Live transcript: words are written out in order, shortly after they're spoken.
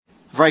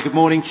Very good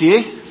morning to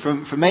you.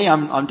 From me,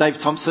 I'm David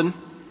Thompson,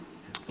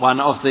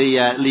 one of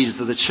the leaders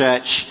of the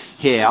church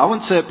here. I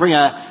want to bring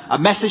a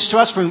message to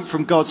us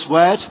from God's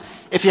Word.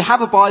 If you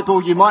have a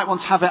Bible, you might want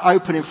to have it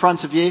open in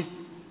front of you.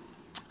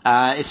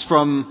 It's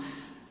from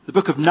the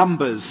book of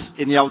Numbers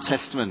in the Old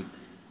Testament.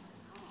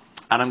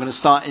 And I'm going to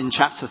start in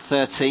chapter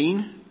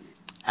 13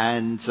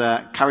 and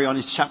carry on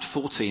into chapter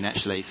 14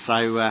 actually.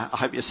 So I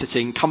hope you're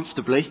sitting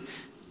comfortably.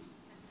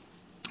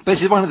 But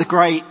this is one of the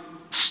great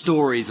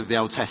stories of the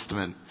Old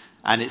Testament.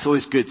 And it's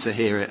always good to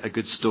hear a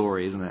good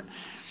story, isn't it?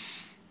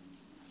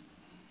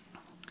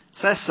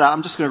 So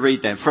I'm just going to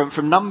read them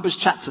from Numbers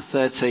chapter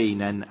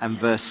 13 and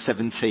verse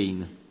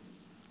 17.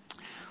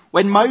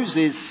 When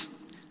Moses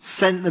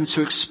sent them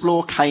to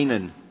explore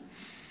Canaan,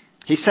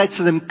 he said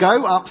to them,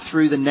 "Go up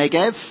through the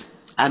Negev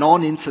and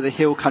on into the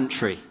hill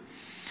country.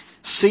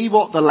 See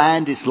what the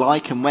land is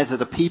like and whether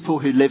the people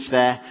who live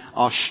there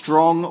are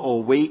strong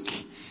or weak,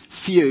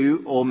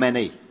 few or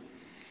many.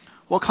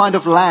 What kind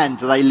of land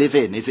do they live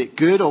in? Is it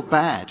good or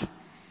bad?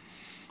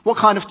 What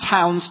kind of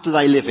towns do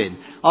they live in?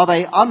 Are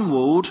they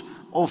unwalled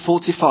or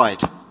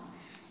fortified?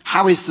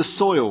 How is the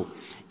soil?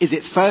 Is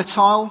it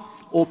fertile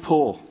or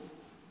poor?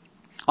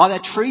 Are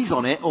there trees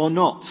on it or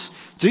not?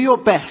 Do your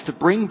best to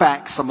bring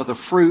back some of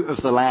the fruit of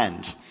the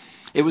land."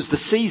 It was the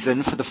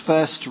season for the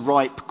first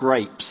ripe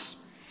grapes.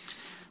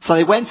 So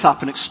they went up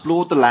and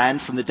explored the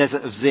land from the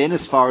desert of Zin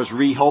as far as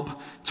Rehob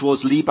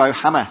towards Lebo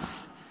Hamath.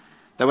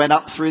 They went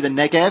up through the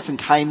Negev and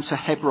came to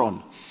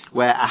Hebron,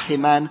 where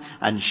Ahiman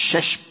and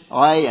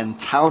Sheshai and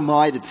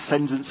Talmai, the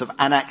descendants of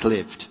Anak,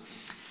 lived.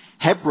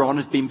 Hebron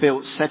had been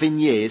built 7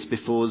 years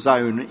before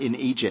Zoan in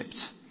Egypt.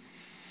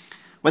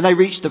 When they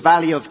reached the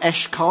valley of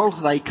Eshcol,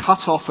 they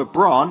cut off a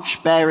branch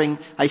bearing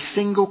a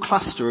single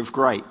cluster of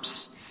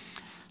grapes.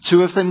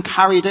 2 of them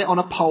carried it on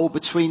a pole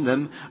between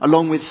them,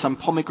 along with some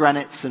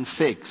pomegranates and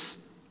figs.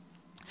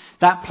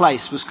 That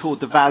place was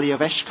called the Valley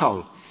of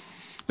Eshcol,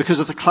 because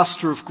of the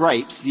cluster of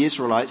grapes the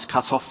Israelites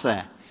cut off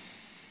there.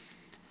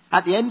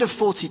 At the end of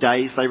 40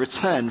 days, they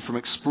returned from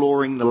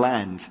exploring the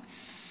land.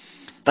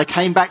 They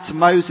came back to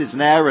Moses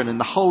and Aaron and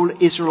the whole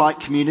Israelite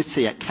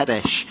community at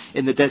Kadesh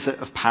in the desert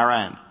of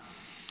Paran.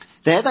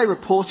 There they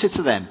reported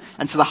to them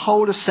and to the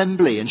whole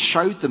assembly and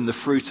showed them the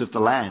fruit of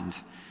the land.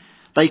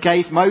 They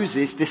gave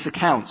Moses this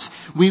account: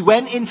 "We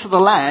went into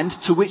the land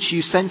to which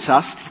you sent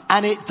us,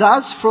 and it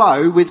does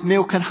flow with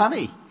milk and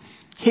honey.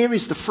 Here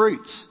is the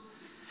fruit.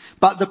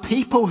 But the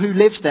people who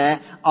live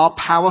there are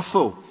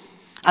powerful,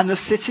 and the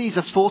cities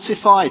are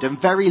fortified and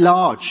very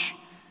large.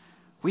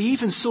 We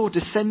even saw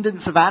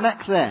descendants of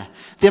Anak there.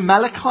 The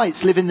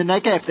Amalekites live in the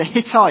Negev, the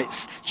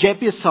Hittites,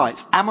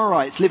 Jebusites,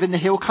 Amorites live in the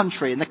hill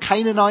country, and the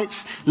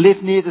Canaanites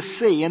live near the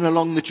sea and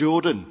along the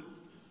Jordan."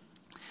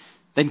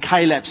 Then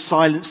Caleb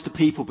silenced the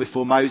people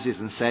before Moses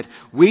and said,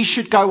 "We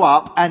should go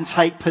up and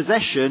take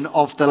possession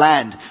of the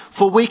land,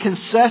 for we can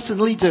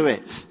certainly do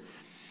it."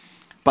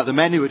 But the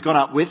men who had gone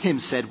up with him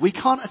said, "We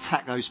can't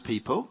attack those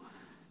people.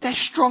 They're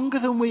stronger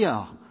than we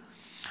are."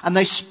 And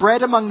they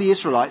spread among the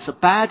Israelites a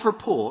bad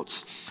report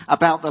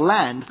about the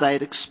land they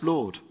had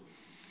explored.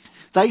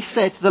 They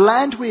said, "The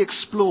land we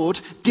explored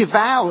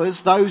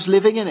devours those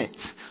living in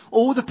it.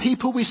 All the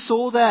people we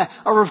saw there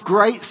are of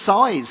great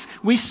size.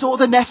 We saw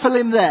the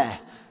Nephilim there."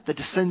 The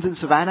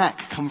descendants of Anak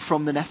come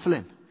from the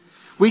Nephilim.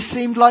 "We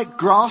seemed like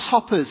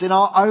grasshoppers in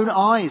our own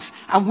eyes,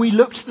 and we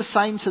looked the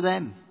same to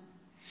them."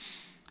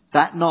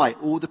 That night,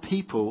 all the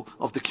people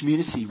of the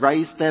community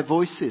raised their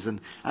voices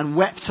and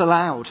wept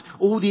aloud.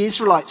 All the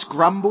Israelites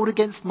grumbled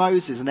against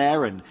Moses and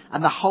Aaron,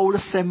 and the whole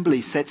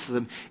assembly said to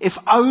them, "If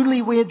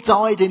only we had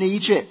died in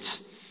Egypt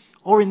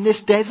or in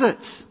this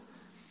desert.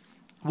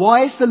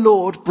 Why is the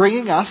Lord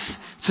bringing us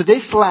to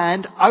this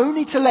land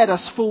only to let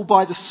us fall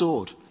by the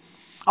sword?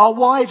 Our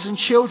wives and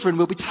children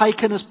will be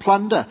taken as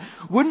plunder.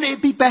 Wouldn't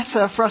it be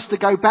better for us to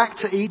go back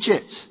to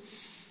Egypt?"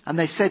 And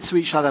they said to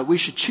each other, "We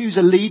should choose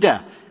a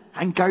leader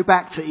and go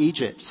back to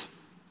Egypt."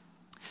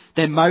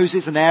 Then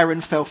Moses and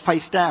Aaron fell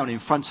face down in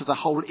front of the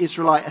whole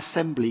Israelite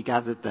assembly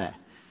gathered there.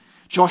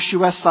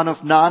 Joshua, son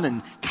of Nun,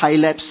 and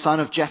Caleb, son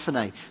of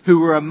Jephunneh, who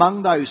were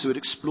among those who had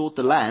explored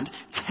the land,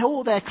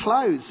 tore their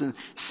clothes and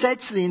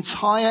said to the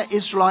entire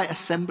Israelite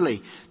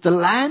assembly, "The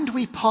land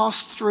we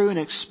passed through and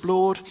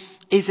explored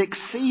is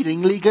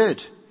exceedingly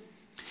good.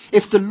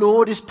 If the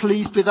Lord is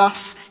pleased with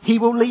us, he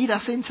will lead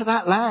us into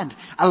that land,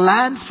 a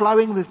land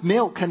flowing with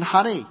milk and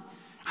honey,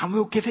 and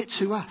will give it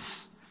to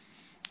us.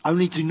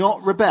 Only do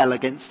not rebel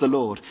against the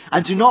Lord,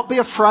 and do not be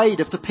afraid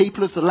of the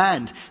people of the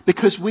land,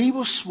 because we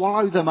will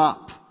swallow them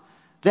up.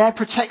 Their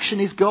protection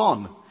is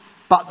gone,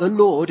 but the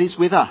Lord is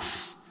with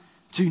us.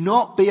 Do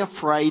not be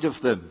afraid of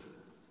them."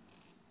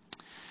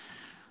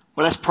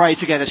 Well, let's pray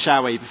together,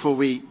 shall we, before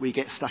we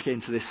get stuck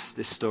into this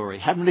story.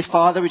 Heavenly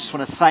Father, we just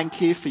want to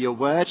thank you for your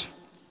word.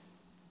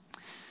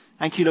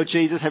 Thank you, Lord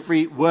Jesus.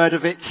 Every word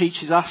of it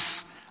teaches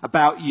us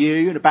about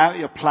you and about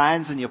your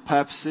plans and your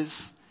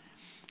purposes.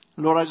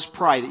 Lord, I just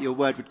pray that your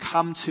word would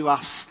come to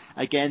us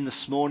again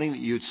this morning, that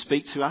you would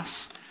speak to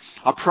us.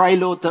 I pray,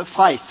 Lord, that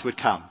faith would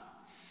come.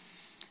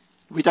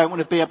 We don't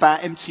want to be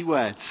about empty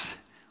words.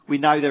 we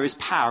know there is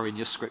power in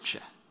your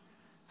scripture.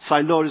 So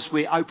Lord, as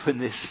we open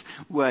this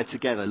word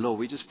together, Lord,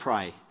 we just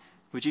pray,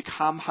 would you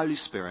come, Holy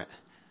Spirit,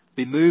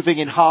 be moving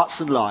in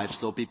hearts and lives,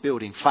 Lord, be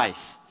building faith,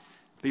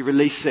 be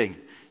releasing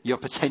your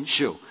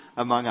potential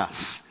among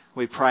us.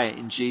 We pray it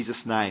in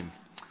Jesus' name.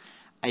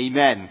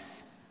 Amen.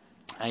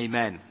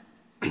 Amen.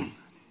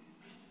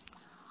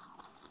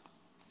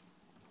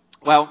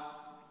 Well,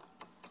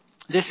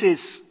 this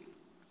is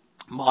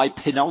my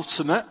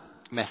penultimate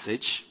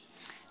message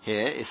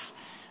here. It's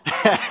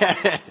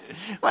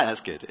well, that's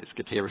good. It's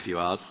good to hear a few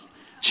hours.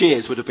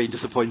 Cheers would have been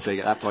disappointing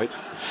at that point.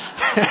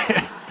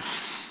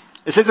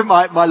 This isn't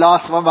my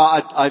last one, but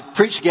I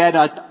preach again,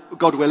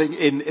 God willing,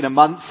 in a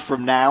month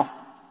from now.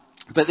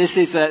 But this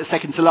is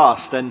second to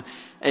last. And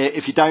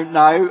if you don't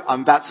know,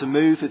 I'm about to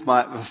move with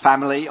my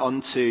family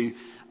onto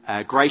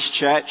Grace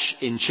Church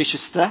in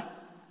Chichester.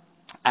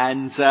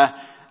 And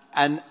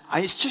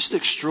it's just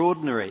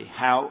extraordinary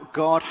how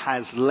God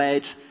has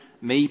led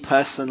me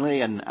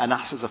personally and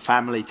us as a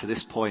family to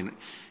this point.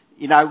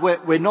 You know,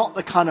 we're not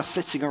the kind of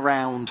flitting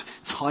around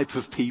type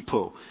of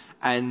people.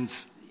 And,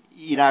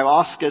 you know,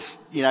 ask us,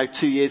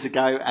 2 years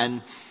ago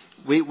and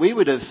we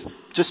would have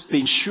just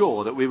been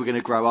sure that we were going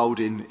to grow old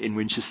in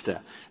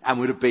Winchester and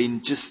would have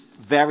been just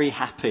very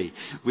happy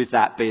with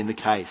that being the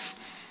case.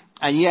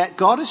 And yet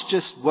God has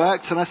just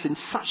worked on us in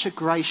such a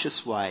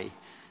gracious way,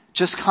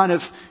 just kind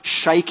of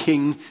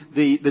shaking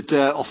the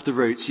dirt off the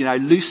roots,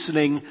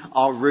 loosening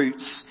our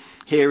roots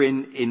here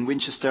in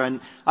Winchester.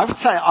 And I would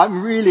say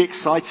I'm really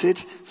excited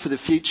for the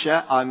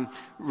future. I'm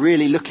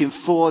really looking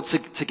forward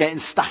to getting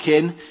stuck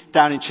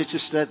down in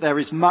Chichester. There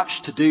is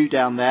much to do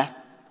down there.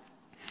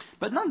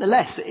 But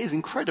nonetheless, it is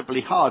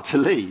incredibly hard to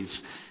leave.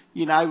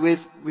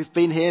 We've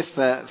been here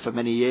for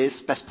many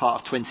years, best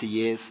part of 20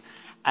 years.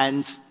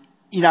 And,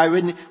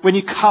 when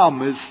you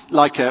come as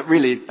like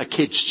a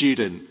kid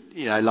student,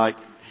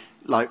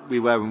 like we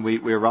were when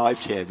we arrived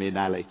here, me and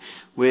Ali,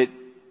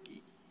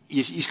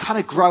 you kind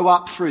of grow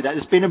up through that.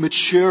 There's been a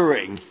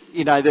maturing,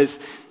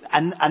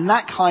 and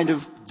that kind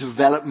of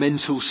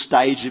developmental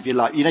stage of your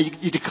life.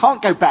 You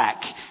can't go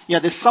back.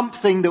 There's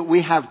something that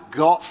we have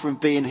got from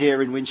being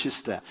here in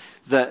Winchester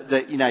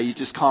that you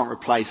just can't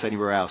replace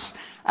anywhere else.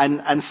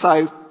 And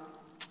so,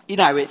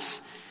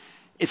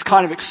 it's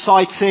kind of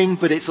exciting,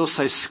 but it's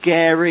also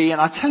scary.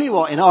 And I tell you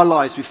what, in our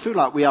lives, we feel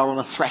like we are on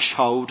a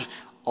threshold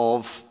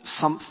of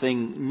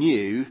something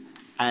new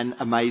and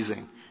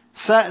amazing.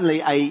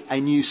 Certainly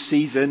a new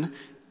season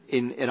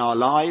in our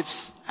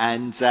lives,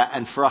 and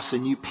for us a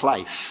new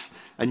place,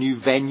 a new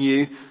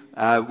venue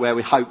where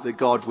we hope that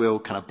God will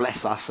kind of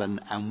bless us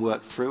and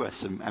work through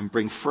us and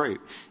bring fruit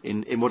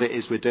in what it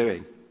is we're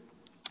doing.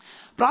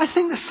 But I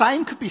think the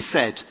same could be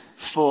said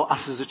for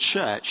us as a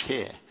church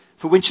here,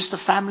 for Winchester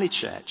Family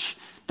Church.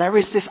 There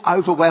is this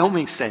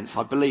overwhelming sense,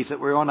 I believe, that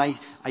we're on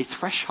a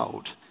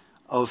threshold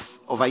of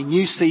a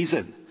new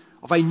season,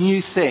 of a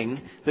new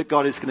thing that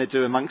God is going to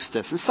do amongst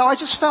us. And so I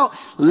just felt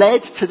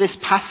led to this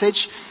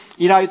passage,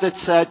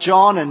 that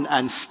John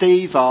and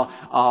Steve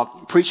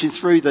are preaching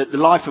through the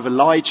life of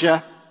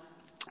Elijah.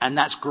 And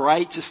that's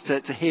great just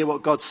to hear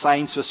what God's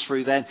saying to us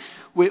through then.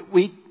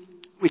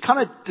 We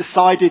kind of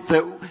decided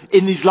that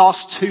in these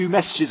last two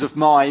messages of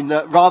mine,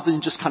 that rather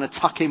than just kind of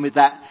tuck in with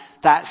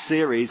that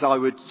series, I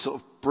would sort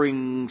of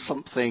bring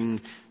something,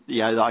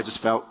 that I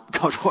just felt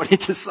God wanted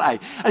to say.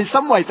 And in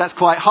some ways that's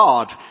quite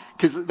hard,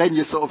 because then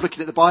you're sort of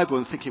looking at the Bible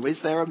and thinking, well,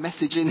 is there a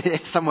message in here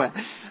somewhere?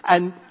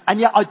 And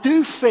yet I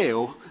do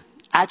feel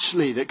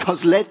actually that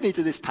God's led me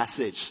to this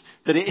passage,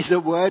 that it is a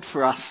word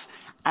for us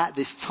at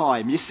this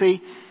time. You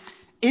see,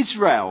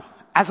 Israel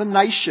as a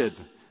nation,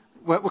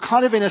 we're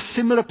kind of in a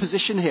similar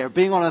position here,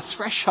 being on a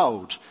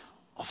threshold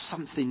of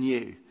something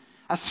new,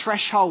 a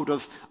threshold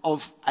of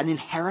an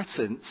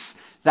inheritance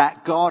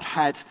that God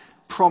had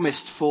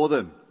promised for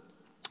them.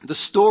 The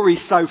story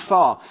so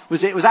far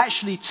was it was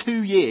actually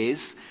 2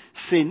 years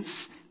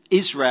since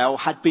Israel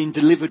had been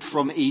delivered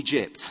from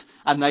Egypt,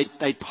 and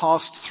they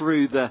passed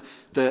through the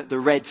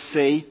Red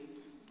Sea,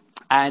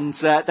 and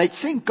they'd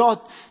seen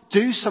God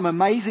do some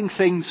amazing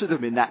things for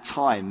them in that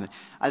time.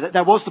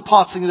 There was the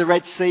parting of the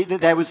Red Sea.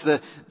 There was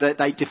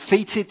they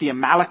defeated the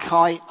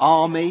Amalekite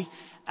army.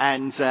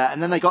 And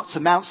then they got to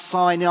Mount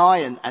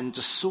Sinai and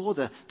just saw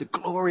the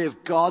glory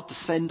of God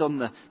descend on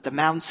the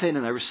mountain,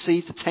 and they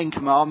received the Ten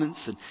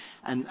Commandments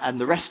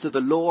and the rest of the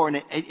law.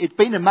 And it'd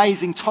been an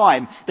amazing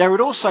time. There had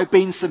also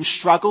been some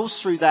struggles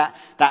through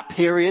that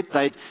period.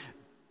 They'd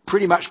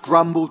pretty much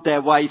grumbled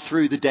their way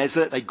through the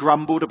desert. They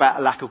grumbled about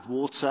a lack of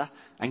water,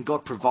 and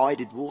God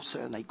provided water.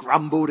 And they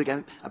grumbled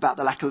again about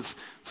the lack of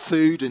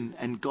food,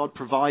 and God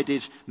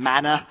provided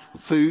manna,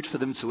 food for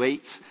them to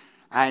eat.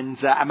 And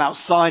at Mount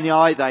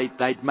Sinai,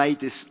 they'd made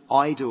this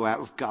idol out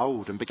of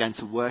gold and began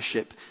to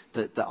worship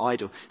the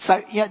idol.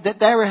 So,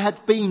 there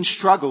had been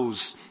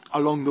struggles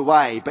along the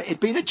way, but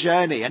it'd been a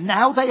journey. And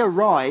now they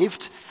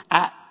arrived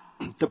at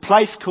the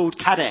place called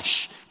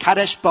Kadesh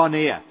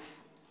Barnea.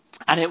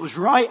 And it was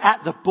right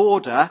at the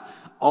border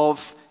of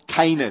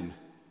Canaan.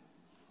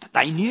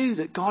 They knew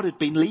that God had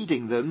been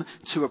leading them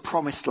to a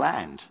promised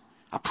land,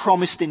 a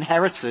promised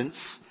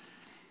inheritance.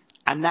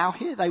 And now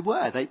here they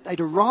were. They'd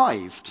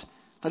arrived.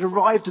 They'd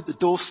arrived at the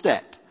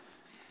doorstep.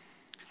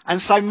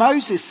 And so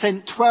Moses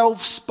sent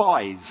 12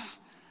 spies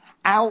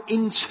out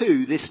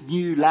into this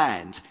new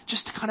land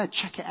just to kind of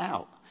check it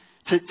out.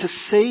 To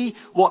see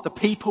what the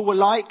people were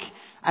like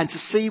and to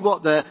see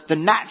what the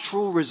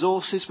natural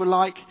resources were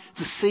like,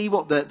 to see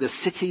what the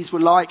cities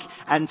were like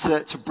and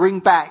to bring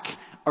back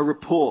a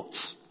report.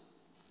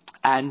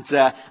 And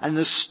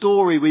the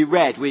story we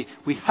read,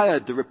 we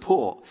heard the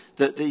report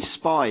that these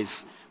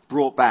spies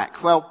brought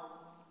back. Well,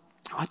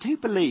 I do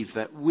believe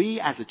that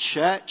we as a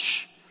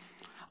church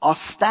are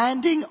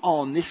standing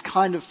on this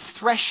kind of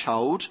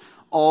threshold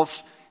of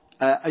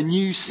a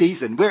new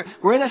season.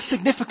 We're in a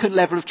significant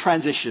level of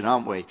transition,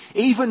 aren't we?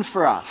 Even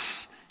for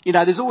us. You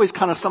know, there's always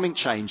kind of something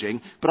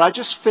changing, but I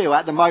just feel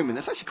at the moment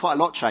there's actually quite a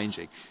lot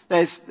changing.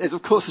 There's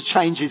of course the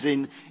changes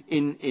in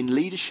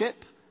leadership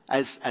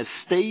as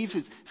Steve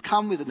has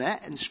come with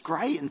Annette and it's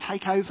great and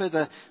take over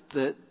the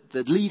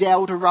lead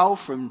elder role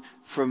from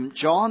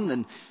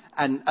John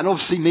and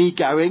obviously me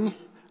going.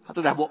 I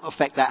don't know what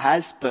effect that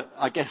has, but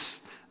I guess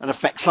an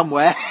effect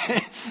somewhere.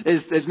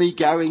 there's me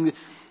going.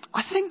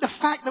 I think the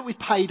fact that we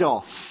paid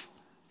off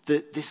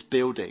this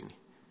building,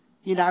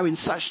 you know, in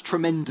such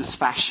tremendous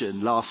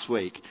fashion last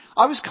week.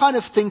 I was kind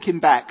of thinking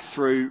back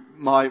through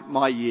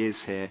my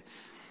years here.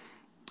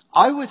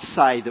 I would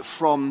say that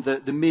from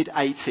the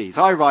mid-80s,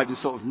 I arrived in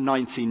sort of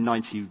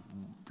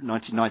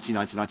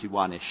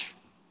 1991-ish.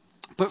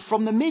 But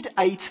from the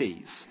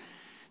mid-80s,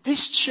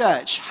 this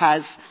church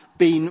has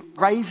been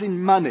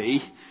raising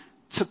money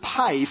to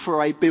pay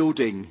for a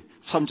building of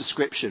some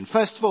description.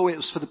 First of all, it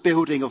was for the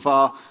building of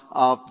our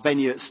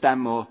venue at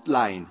Stanmore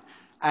Lane.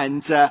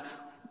 And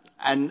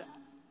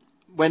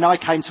when I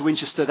came to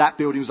Winchester, that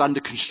building was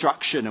under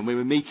construction and we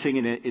were meeting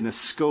in a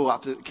school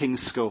up at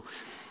King's School.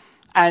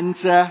 And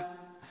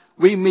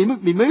we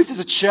moved as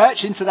a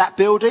church into that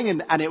building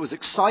and it was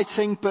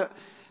exciting, but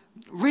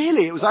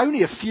really it was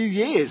only a few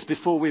years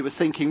before we were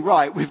thinking,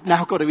 right, we've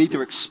now got to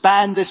either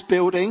expand this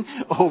building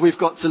or we've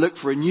got to look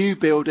for a new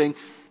building.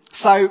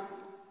 So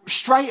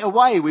straight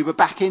away we were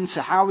back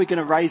into how are we going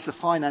to raise the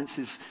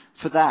finances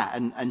for that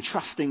and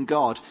trusting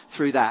God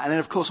through that. And then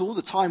of course all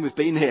the time we've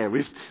been here,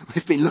 we've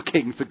been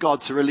looking for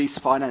God to release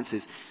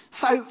finances.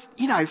 So,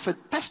 you know, for the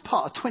best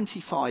part of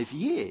 25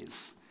 years,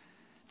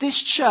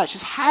 this church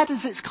has had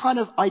as its kind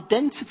of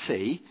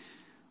identity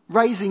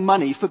raising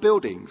money for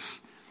buildings.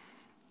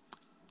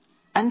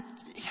 And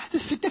the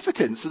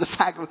significance of the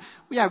fact that,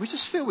 we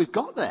just feel we've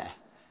got there.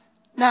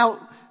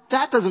 Now,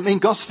 that doesn't mean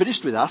God's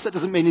finished with us. That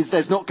doesn't mean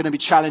there's not going to be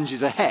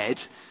challenges ahead.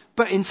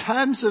 But in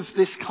terms of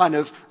this kind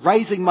of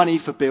raising money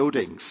for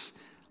buildings,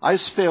 I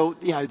just feel,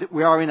 that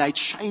we are in a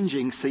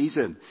changing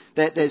season.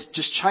 There's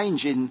just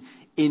change in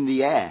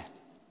the air.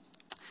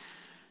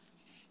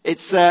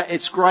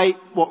 It's great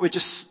what we're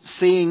just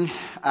seeing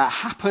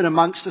happen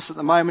amongst us at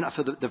the moment.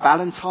 For the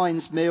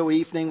Valentine's meal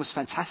evening was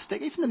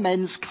fantastic. Even the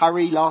men's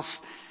curry last,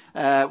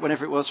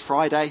 whenever it was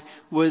Friday,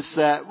 was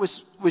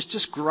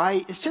just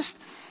great. It's just,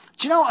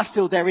 do you know what I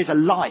feel? There is a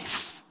life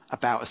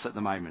about us at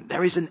the moment.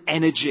 There is an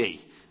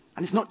energy.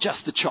 And it's not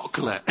just the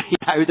chocolate.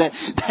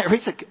 There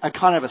is a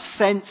kind of a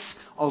sense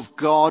of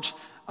God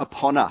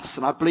upon us.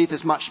 And I believe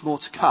there's much more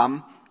to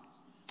come,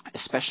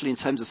 especially in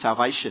terms of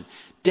salvation.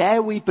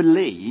 Dare we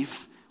believe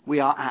we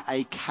are at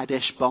a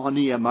Kadesh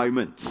Barnea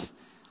moment?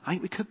 I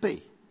think we could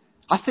be.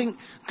 I think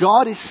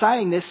God is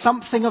saying there's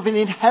something of an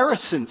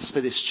inheritance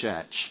for this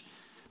church.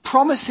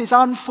 Promises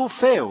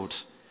unfulfilled.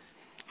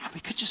 And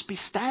we could just be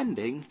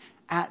standing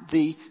at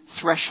the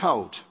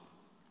threshold.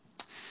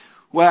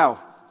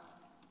 Well,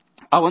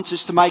 I want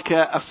us to make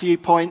a few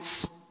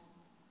points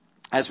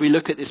as we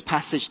look at this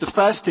passage. The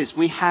first is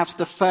we have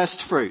the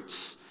first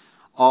fruits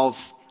of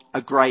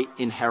a great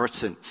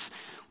inheritance.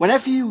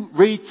 Whenever you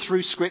read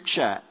through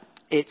Scripture,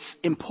 it's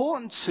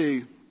important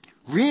to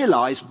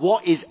realize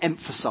what is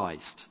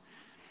emphasized.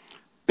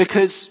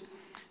 Because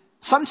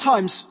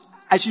sometimes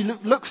as you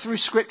look through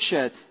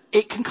Scripture,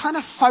 it can kind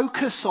of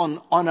focus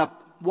on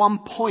one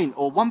point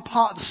or one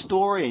part of the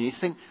story and you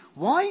think,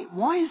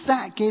 why is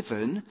that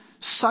given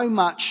so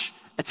much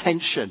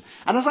attention?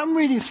 And as I'm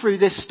reading through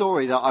this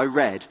story that I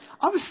read,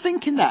 I was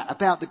thinking that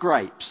about the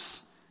grapes.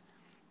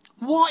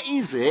 What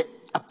is it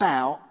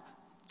about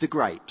the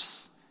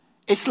grapes?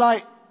 It's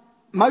like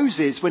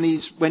Moses, when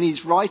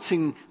he's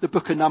writing the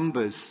book of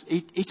Numbers,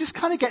 he just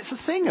kind of gets a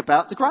thing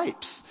about the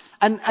grapes.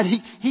 And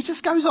he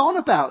just goes on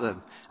about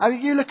them. I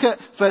mean, you look at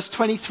verse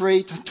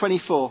 23 to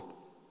 24.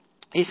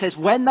 It says,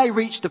 when they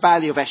reached the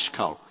valley of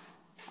Eshcol,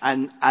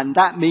 and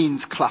that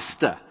means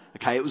cluster.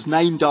 Okay, it was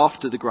named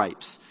after the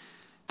grapes.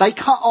 They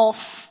cut off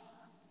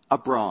a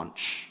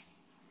branch,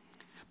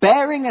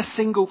 bearing a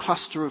single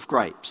cluster of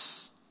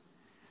grapes.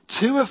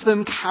 2 of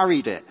them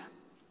carried it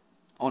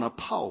on a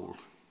pole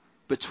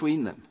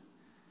between them,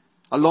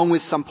 along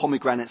with some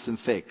pomegranates and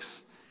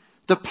figs.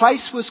 The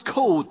place was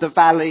called the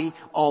Valley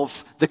of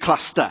the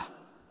Cluster,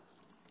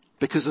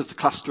 because of the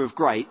cluster of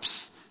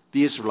grapes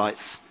the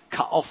Israelites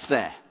cut off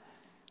there.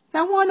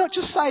 Now, why not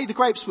just say the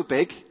grapes were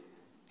big?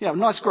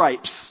 Nice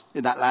grapes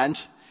in that land.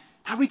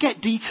 How we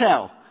get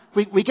detail.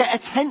 we get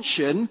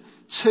attention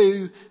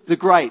to the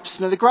grapes.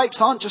 Now, the grapes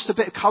aren't just a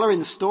bit of colour in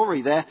the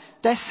story. They're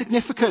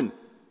significant.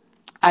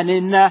 And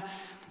in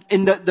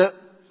the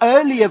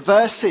earlier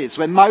verses,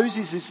 when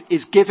Moses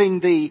is giving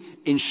the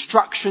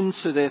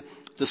instructions to the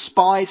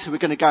spies who are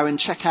going to go and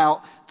check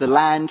out the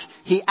land,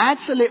 he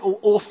adds a little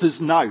author's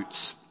note.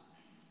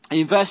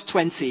 In verse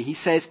 20, he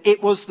says,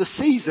 "It was the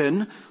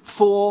season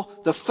for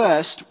the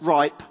first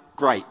ripe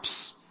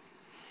grapes."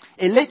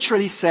 It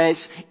literally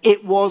says,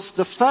 it was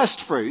the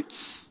first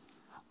fruits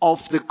of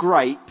the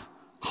grape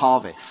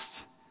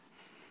harvest.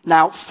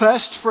 Now,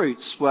 first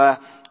fruits were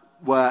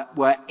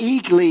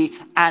eagerly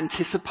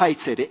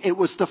anticipated. It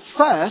was the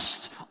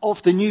first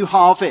of the new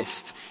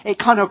harvest. It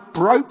kind of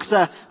broke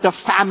the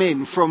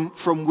famine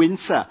from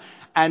winter.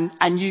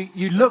 And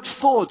you looked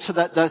forward to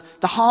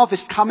the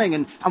harvest coming.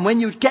 And when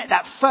you would get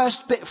that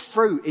first bit of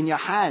fruit in your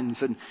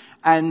hands,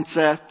 and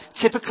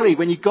typically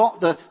when you got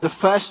the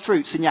first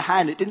fruits in your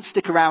hand, it didn't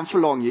stick around for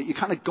long. You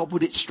kind of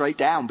gobbled it straight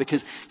down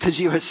because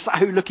you were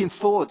so looking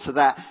forward to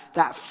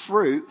that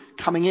fruit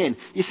coming in.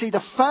 You see,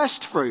 the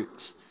first fruit,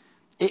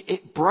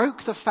 it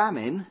broke the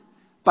famine,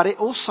 but it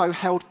also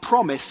held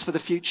promise for the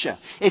future.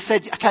 It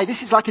said, okay,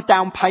 this is like a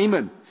down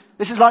payment.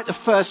 This is like the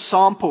first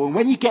sample. And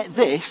when you get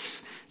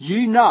this,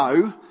 you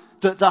know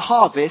that the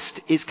harvest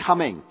is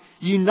coming.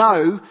 You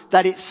know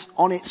that it's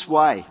on its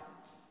way.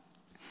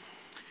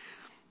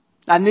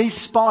 And these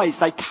spies,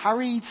 they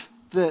carried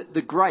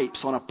the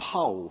grapes on a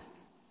pole.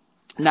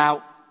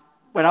 Now,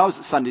 when I was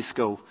at Sunday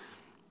school,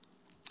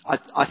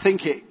 I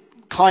think it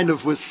kind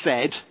of was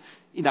said,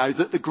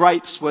 that the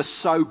grapes were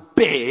so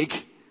big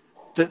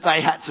that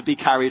they had to be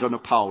carried on a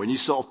pole. And you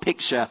sort of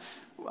picture,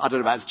 I don't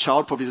know about as a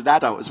child, probably as an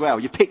adult as well,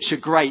 you picture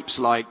grapes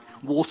like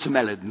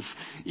watermelons,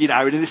 in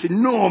this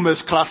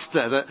enormous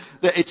cluster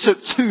that it took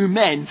two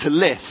men to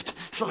lift,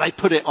 so they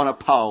put it on a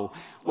pole.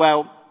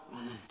 Well,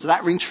 does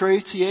that ring true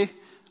to you?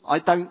 I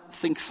don't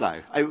think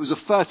so. It was a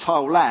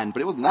fertile land,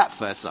 but it wasn't that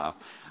fertile.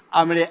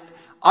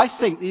 I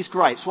think these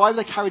grapes, why were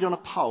they carried on a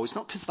pole? It's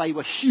not because they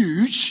were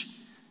huge,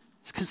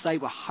 it's because they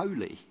were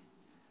holy.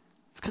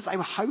 It's because they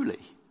were holy.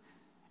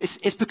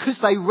 It's because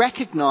they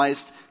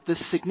recognised the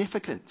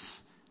significance.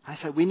 I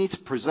say we need to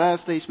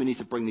preserve these, we need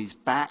to bring these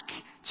back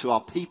to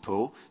our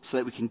people so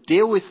that we can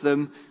deal with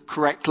them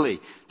correctly.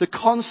 The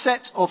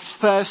concept of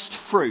first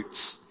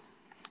fruits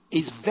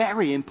is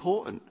very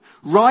important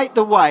right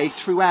the way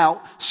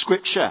throughout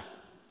Scripture.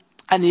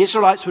 And the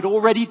Israelites would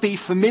already be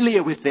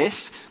familiar with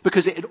this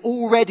because it had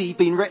already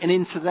been written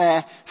into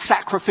their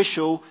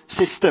sacrificial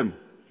system.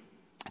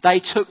 They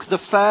took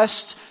the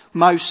first,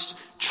 most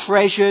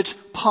treasured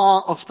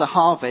part of the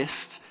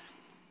harvest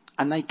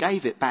and they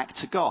gave it back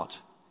to God.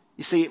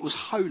 You see, it was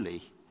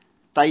holy.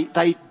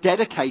 They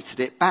dedicated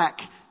it back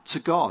to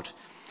God.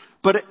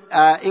 But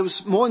it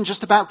was more than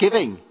just about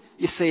giving.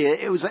 You see,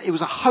 it was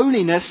a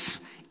holiness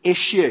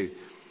issue.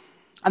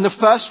 And the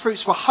first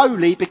fruits were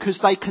holy because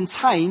they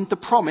contained the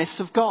promise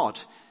of God.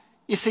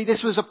 You see,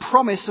 this was a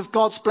promise of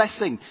God's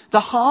blessing. The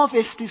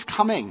harvest is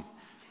coming.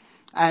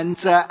 And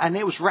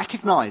it was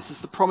recognised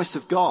as the promise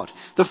of God.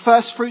 The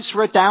first fruits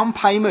were a down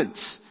payment,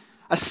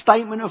 a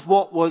statement of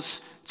what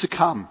was to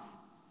come.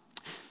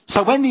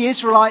 So when the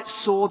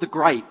Israelites saw the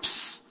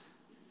grapes,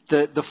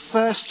 the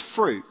first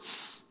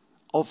fruits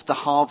of the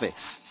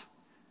harvest,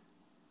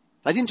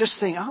 they didn't just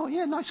think, oh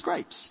yeah, nice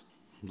grapes.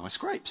 Nice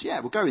grapes. Yeah,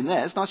 we'll go in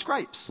there. It's nice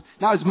grapes.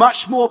 Now it's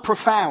much more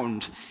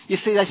profound. You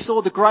see, they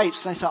saw the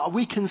grapes and they said, oh,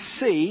 we can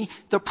see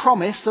the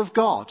promise of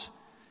God.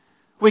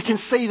 We can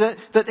see that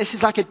this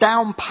is like a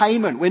down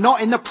payment. We're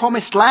not in the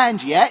promised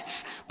land yet,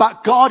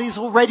 but God is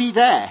already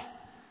there.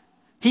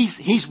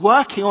 He's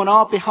working on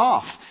our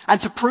behalf.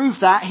 And to prove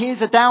that,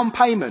 here's a down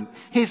payment.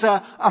 Here's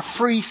a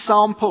free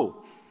sample,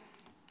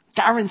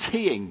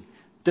 guaranteeing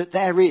that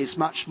there is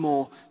much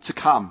more to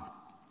come.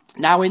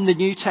 Now in the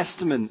New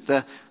Testament,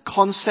 the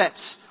concept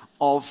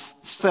of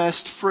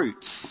first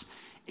fruits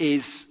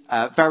is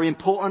very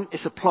important.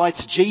 It's applied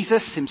to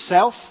Jesus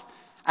himself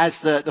as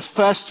the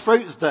first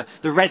fruit of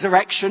the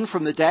resurrection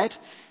from the dead.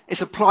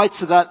 It's applied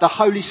to the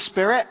Holy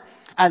Spirit,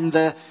 and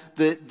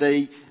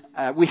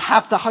we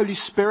have the Holy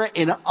Spirit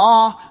in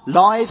our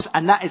lives,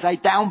 and that is a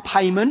down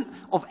payment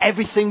of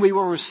everything we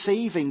will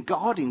receive in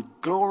God, in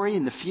glory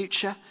in the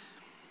future.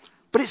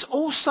 But it's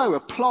also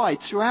applied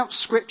throughout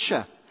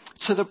Scripture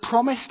to the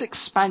promised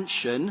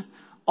expansion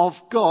of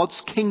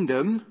God's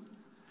kingdom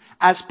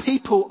as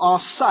people are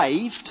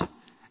saved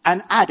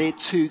and added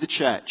to the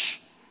church.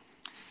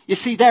 You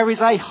see, there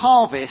is a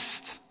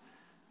harvest,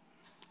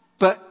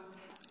 but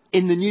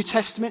in the New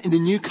Testament, in the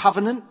New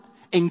Covenant,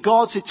 in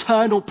God's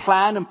eternal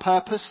plan and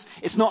purpose,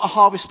 it's not a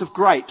harvest of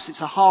grapes,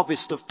 it's a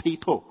harvest of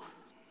people.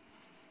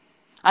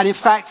 And in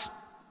fact,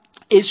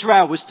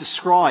 Israel was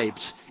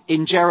described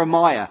in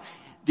Jeremiah.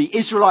 The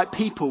Israelite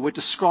people were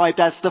described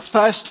as the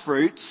first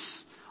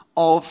fruits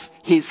of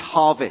his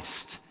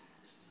harvest.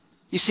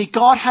 You see,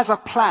 God has a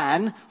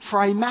plan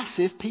for a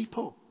massive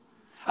people.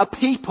 A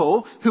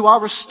people who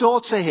are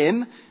restored to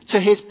him, to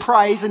his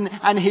praise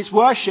and his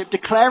worship,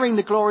 declaring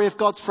the glory of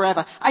God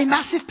forever. A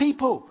massive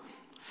people.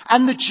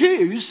 And the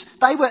Jews,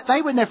 they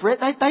were never it.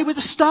 They were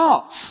the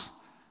start.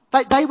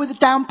 They were the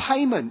down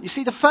payment. You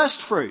see, the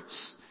first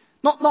fruits.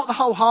 Not the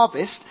whole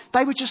harvest.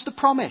 They were just the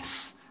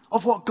promise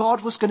of what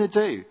God was going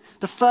to do.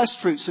 The first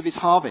fruits of his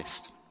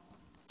harvest.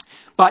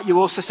 But you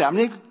also say,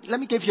 let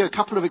me give you a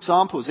couple of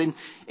examples.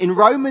 In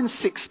Romans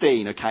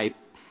 16, okay,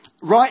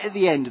 right at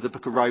the end of the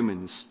book of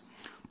Romans,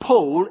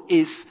 Paul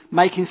is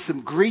making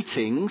some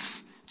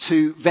greetings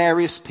to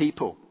various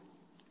people.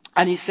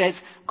 And he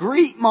says,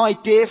 "Greet my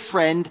dear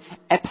friend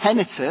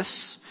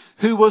Epaenetus,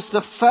 who was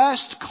the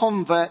first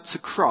convert to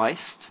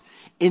Christ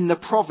in the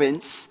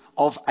province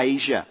of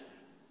Asia."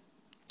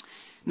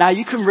 Now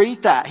you can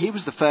read that. He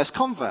was the first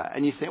convert.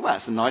 And you think, well,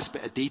 that's a nice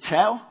bit of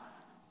detail.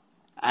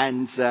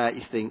 And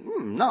you think,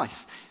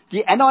 nice.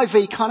 The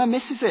NIV kind of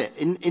misses it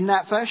in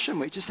that version,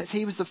 where it just says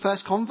he was the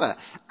first convert.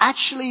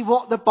 Actually,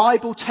 what the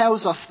Bible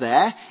tells us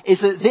there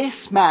is that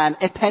this man,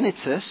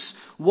 Epaenetus,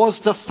 was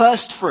the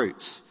first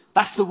fruit.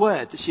 That's the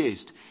word that's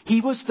used.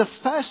 He was the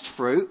first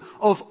fruit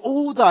of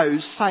all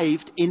those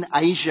saved in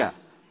Asia.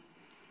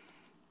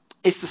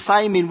 It's the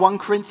same in 1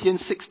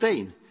 Corinthians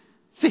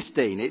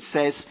 16:15. It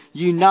says,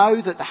 "You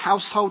know that the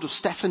household of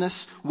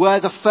Stephanas were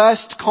the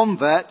first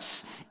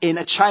converts in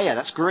Achaia."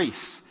 That's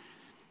Greece.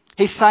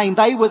 He's saying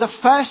they were the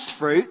first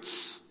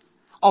fruits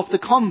of the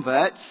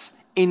converts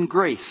in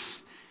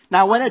Greece.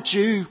 Now, when a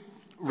Jew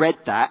read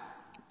that,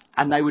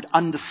 and they would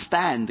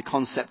understand the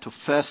concept of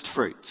first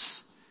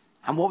fruits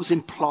and what was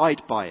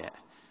implied by it,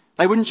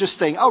 they wouldn't just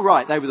think, oh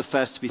right, they were the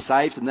first to be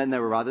saved and then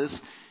there were others.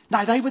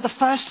 No, they were the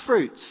first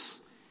fruits.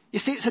 You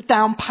see, it's a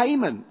down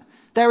payment.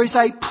 There is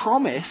a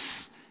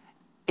promise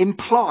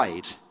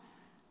implied.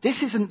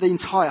 This isn't the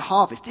entire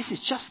harvest. This is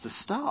just the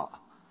start.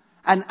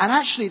 And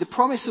actually the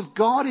promise of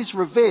God is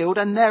revealed,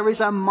 and there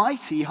is a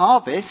mighty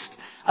harvest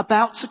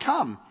about to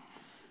come.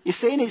 You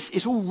see, and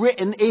it's all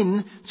written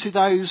into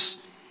those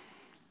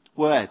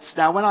words.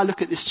 Now, when I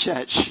look at this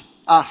church,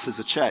 us as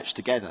a church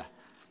together,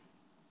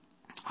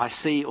 I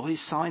see all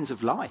these signs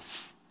of life.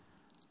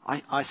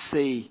 I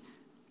see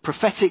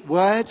prophetic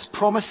words,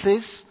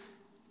 promises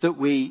that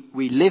we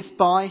live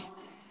by,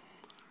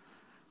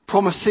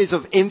 promises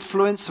of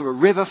influence, or a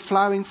river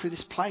flowing through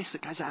this place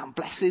that goes out and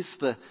blesses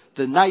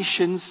the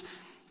nations.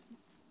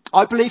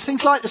 I believe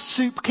things like the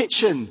soup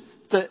kitchen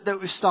that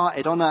we've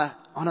started on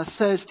a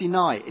Thursday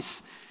night.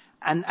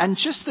 And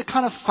just the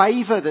kind of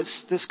favour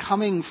that's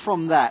coming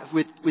from that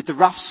with the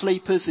rough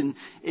sleepers in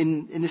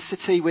the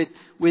city,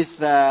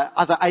 with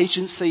other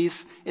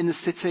agencies in the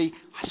city.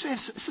 I swear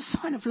it's a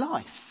sign of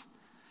life.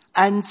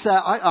 And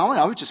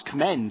I would just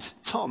commend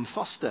Tom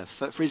Foster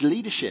for his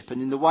leadership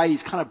and in the way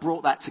he's kind of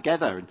brought that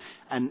together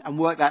and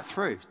worked that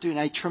through, doing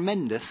a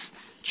tremendous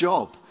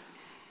job.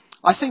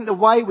 I think the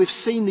way we've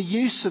seen the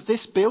use of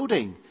this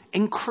building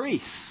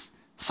increase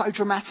so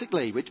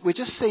dramatically. We're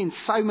just seeing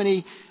so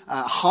many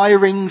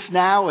hirings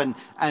now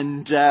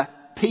and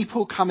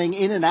people coming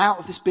in and out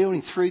of this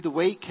building through the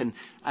week.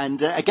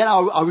 And again,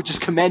 I would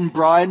just commend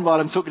Brian while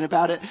I'm talking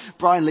about it.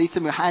 Brian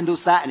Leatham, who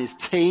handles that, and his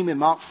team, and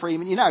Mark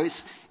Freeman. You know,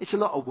 it's a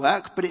lot of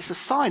work, but it's a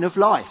sign of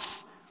life.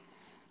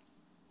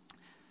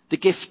 The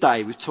gift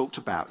day we've talked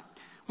about.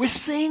 We're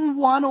seeing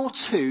one or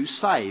two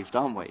saved,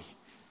 aren't we?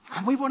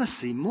 And we want to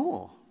see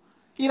more.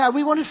 You know,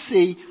 we want to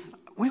see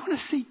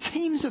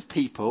teams of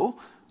people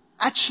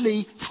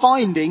actually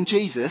finding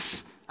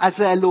Jesus as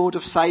their Lord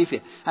of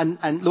Saviour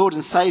and Lord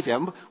and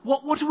Saviour.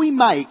 What do we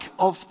make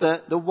of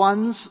the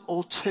ones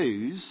or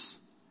twos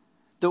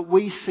that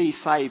we see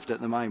saved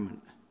at the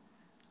moment?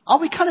 Are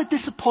we kind of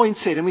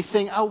disappointed and we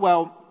think, oh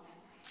well,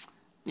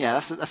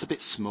 yeah, that's a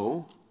bit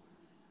small?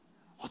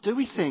 Or do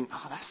we think,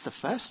 oh, that's the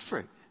first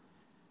fruit?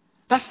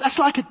 That's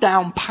like a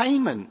down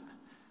payment.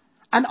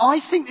 And I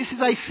think this is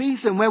a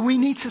season where we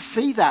need to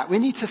see that. We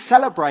need to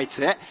celebrate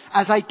it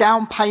as a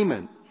down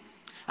payment,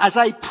 as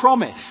a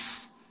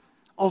promise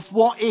of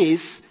what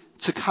is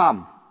to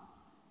come.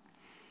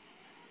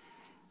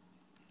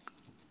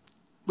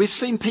 We've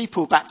seen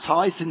people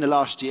baptised in the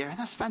last year, and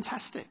that's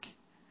fantastic.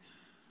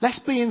 Let's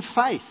be in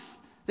faith.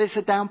 There's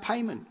a down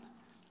payment.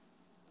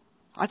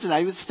 I don't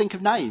know, let's think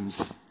of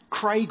names.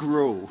 Craig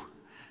Rule,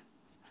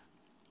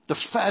 the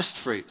first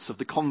fruits of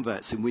the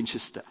converts in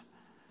Winchester.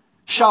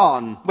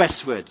 Sean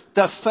Westwood,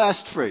 the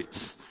first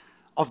fruits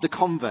of the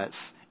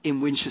converts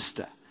in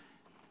Winchester.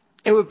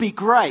 It would be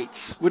great,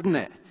 wouldn't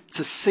it,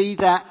 to see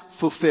that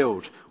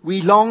fulfilled.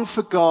 We long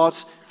for God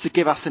to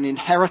give us an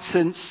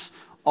inheritance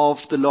of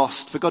the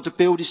lost, for God to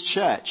build his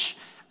church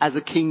as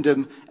the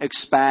kingdom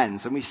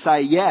expands. And we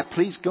say, yeah,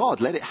 please God,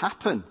 let it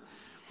happen.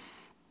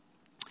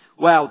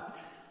 Well,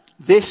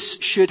 this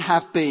should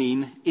have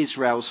been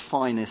Israel's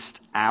finest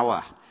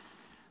hour.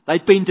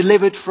 They'd been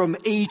delivered from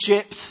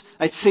Egypt.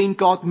 They'd seen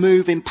God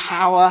move in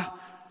power.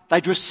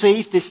 They'd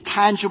received this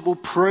tangible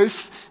proof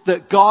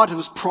that God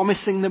was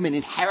promising them an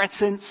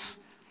inheritance.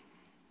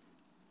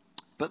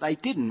 But they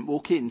didn't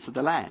walk into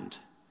the land.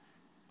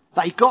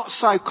 They got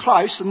so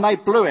close and they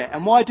blew it.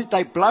 And why did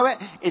they blow it?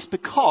 It's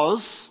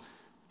because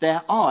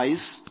their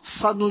eyes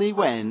suddenly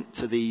went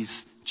to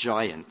these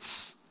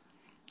giants.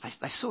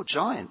 They saw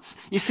giants.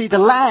 You see, the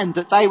land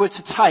that they were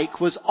to take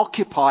was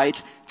occupied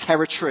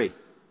territory.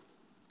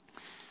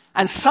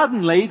 And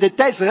suddenly the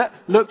desert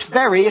looked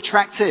very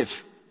attractive.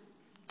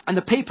 And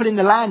the people in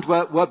the land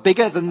were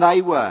bigger than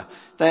they were.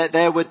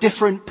 There were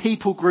different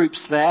people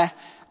groups there.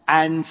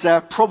 And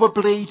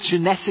probably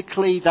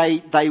genetically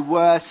they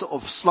were sort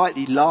of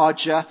slightly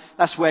larger.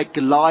 That's where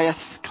Goliath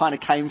kind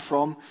of came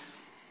from.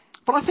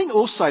 But I think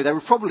also they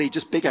were probably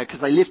just bigger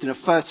because they lived in a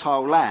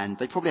fertile land.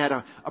 They probably had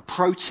a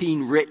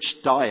protein-rich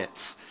diet.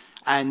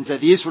 And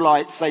the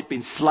Israelites, they'd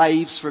been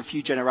slaves for a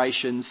few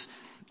generations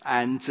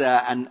and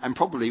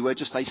probably were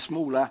just a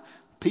smaller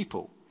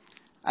people.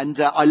 And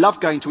I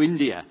love going to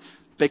India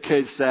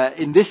because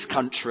in this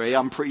country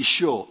I'm pretty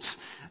short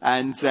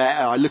and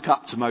I look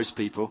up to most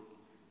people.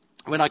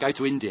 When I go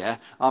to India,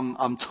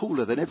 I'm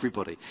taller than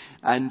everybody,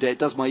 and it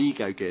does my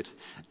ego good.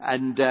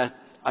 And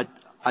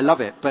I love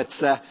it. But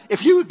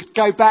if you would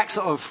go back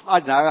sort of,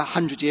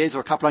 100 years or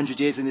a couple hundred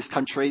years in this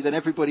country, then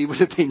everybody would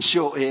have been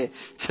short here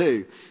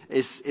too.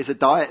 It's a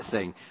diet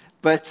thing.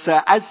 But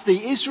as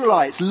the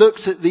Israelites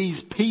looked at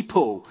these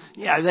people,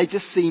 they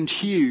just seemed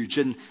huge,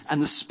 and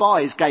the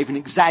spies gave an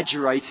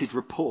exaggerated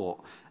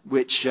report,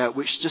 which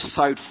just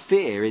sowed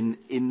fear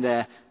in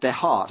their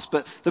hearts.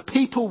 But the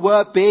people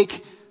were big,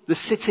 the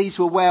cities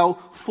were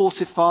well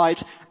fortified,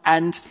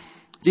 and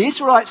the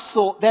Israelites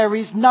thought there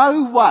is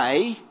no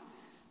way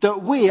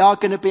that we are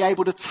going to be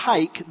able to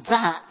take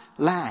that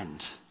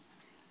land.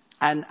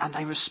 And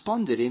they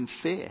responded in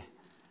fear.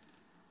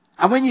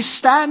 And when you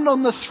stand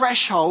on the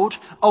threshold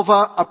of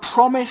a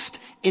promised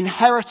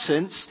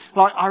inheritance,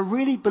 like I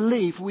really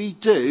believe we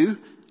do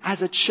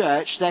as a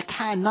church, there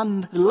can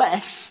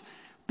nonetheless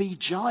be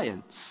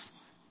giants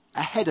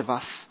ahead of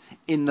us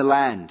in the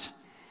land.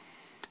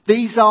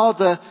 These are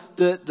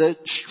the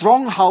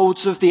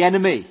strongholds of the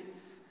enemy.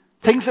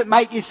 Things that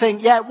make you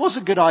think, it was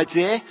a good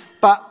idea,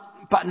 but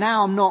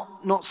now I'm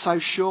not so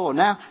sure.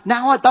 Now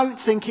I don't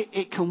think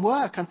it can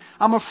work.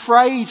 I'm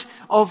afraid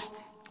of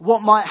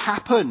what might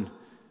happen.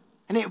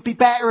 And it would be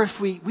better if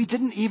we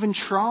didn't even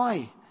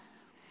try.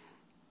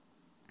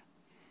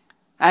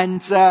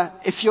 And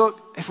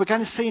if we're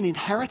going to see an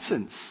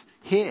inheritance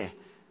here,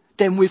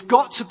 then we've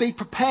got to be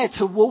prepared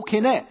to walk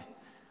in it.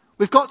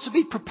 We've got to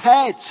be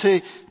prepared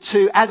to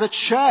as a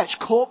church,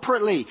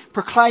 corporately,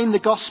 proclaim the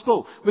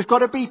gospel. We've got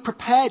to be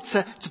prepared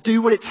to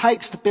do what it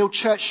takes to build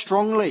church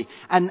strongly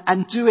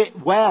and do it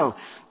well.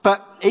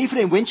 But even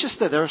in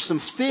Winchester, there are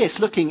some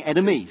fierce-looking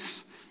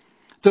enemies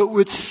that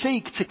would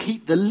seek to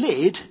keep the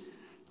lid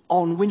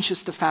on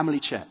Winchester Family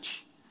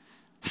Church.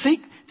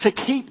 Seek to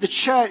keep the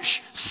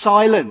church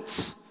silent.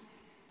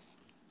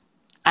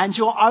 And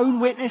your own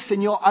witness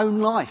in your own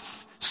life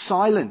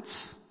silent.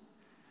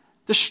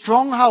 The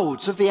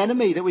strongholds of the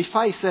enemy that we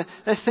face,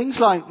 they're things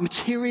like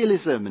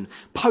materialism and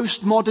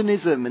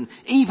postmodernism and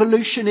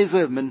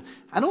evolutionism and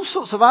all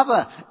sorts of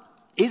other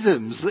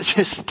isms that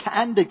just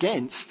stand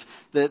against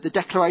the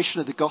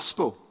declaration of the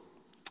gospel.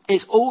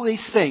 It's all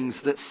these things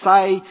that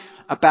say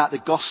about the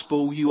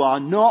gospel, you are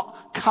not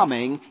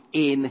coming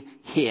in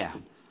here.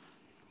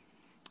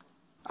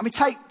 I mean,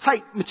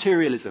 take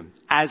materialism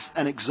as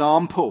an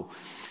example.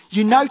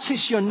 You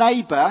notice your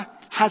neighbour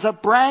has a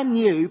brand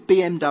new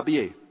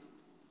BMW.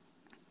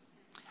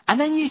 And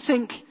then you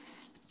think,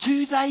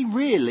 do they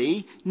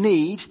really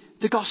need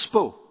the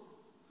gospel?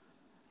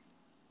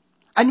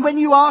 And when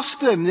you ask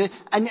them,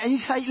 and you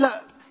say,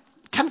 look,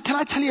 can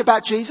I tell you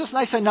about Jesus? And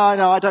they say, no,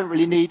 I don't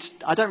really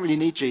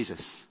need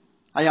Jesus.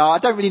 I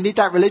don't really need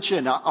that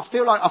religion. I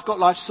feel like I've got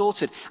life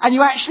sorted. And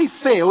you actually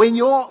feel in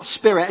your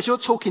spirit, as you're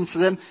talking to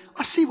them,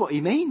 I see what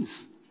he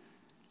means.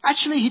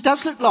 Actually, he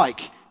does look like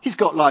he's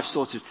got life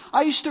sorted.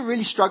 I used to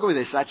really struggle with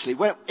this, actually.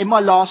 In my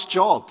last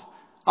job,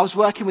 I was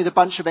working with a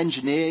bunch of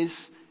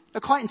engineers. They're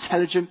quite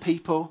intelligent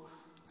people.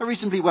 They're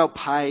reasonably well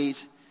paid.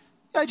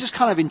 They just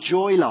kind of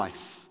enjoy life.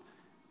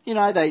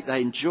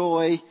 They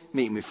enjoy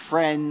meeting with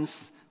friends.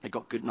 They've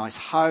got good, nice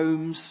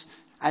homes.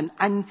 And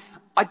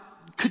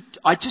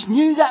I just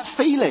knew that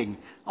feeling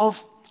of,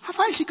 have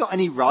I actually got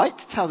any right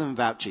to tell them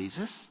about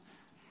Jesus?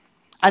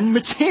 And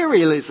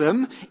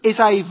materialism is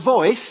a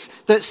voice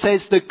that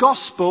says the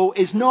gospel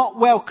is not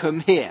welcome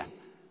here.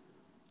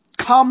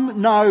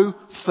 Come no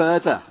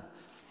further.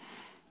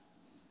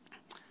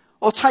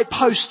 Or take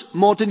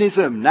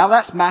postmodernism. Now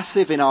that's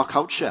massive in our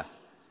culture.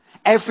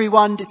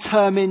 Everyone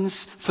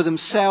determines for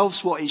themselves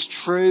what is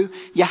true.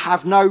 You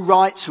have no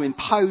right to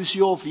impose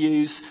your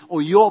views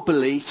or your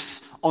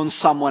beliefs on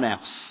someone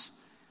else.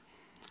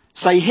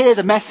 So you hear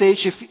the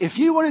message, if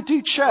you want to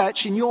do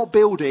church in your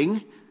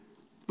building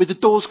with the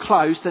doors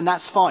closed, then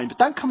that's fine. But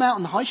don't come out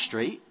on the high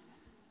street.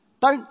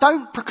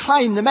 Don't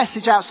proclaim the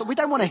message outside. We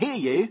don't want to hear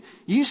you.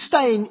 You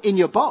stay in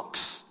your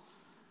box.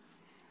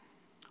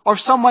 Or if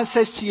someone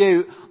says to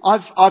you,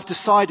 I've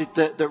decided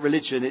that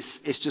religion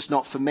is just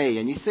not for me,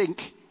 and you think,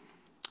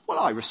 well,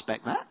 I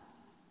respect that.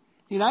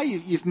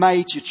 You've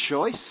made your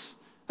choice.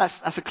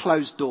 That's a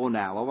closed door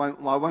now.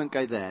 I won't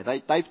go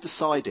there. They've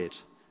decided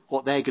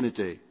what they're going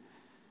to do.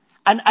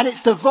 And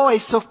it's the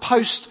voice of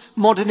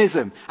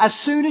postmodernism. As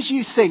soon as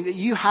you think that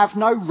you have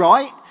no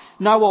right,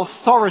 no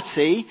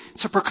authority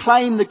to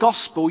proclaim the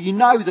gospel, you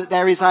know that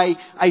there is a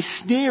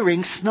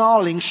sneering,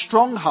 snarling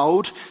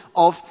stronghold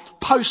of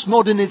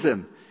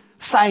postmodernism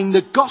saying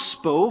the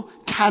gospel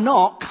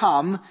cannot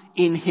come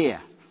in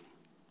here.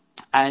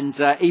 And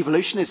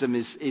evolutionism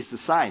is the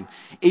same.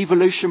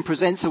 Evolution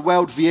presents a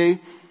worldview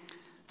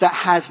that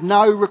has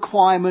no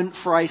requirement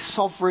for a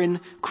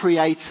sovereign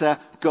creator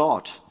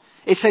God.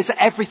 It says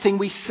that everything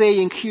we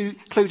see,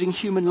 including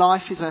human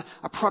life, is a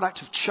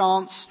product of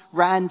chance,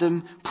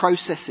 random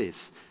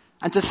processes.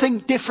 And to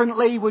think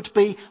differently would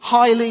be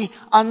highly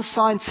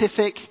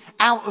unscientific,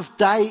 out of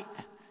date,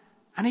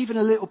 and even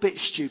a little bit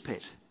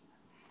stupid.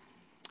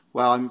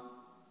 Well,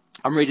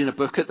 I'm reading a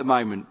book at the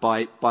moment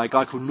by a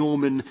guy called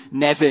Norman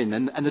Nevin,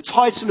 and the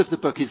title of the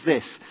book is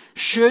this: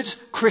 Should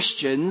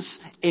Christians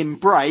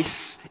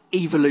Embrace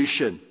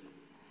Evolution?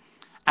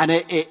 And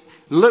it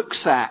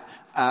looks at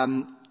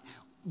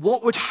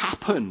what would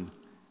happen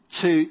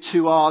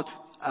to our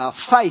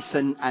faith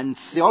and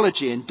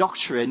theology and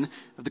doctrine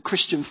of the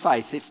Christian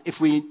faith if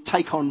we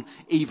take on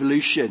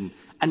evolution.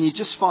 And you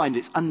just find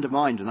it's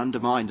undermined and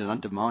undermined and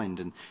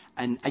undermined,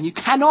 and you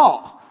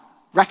cannot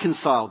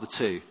reconcile the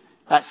two.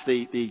 That's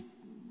the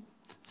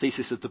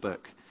thesis of the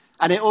book.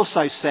 And it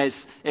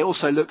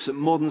also looks at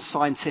modern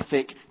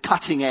scientific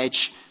cutting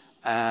edge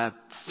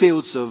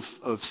fields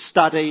of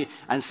study,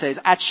 and says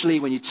actually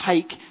when you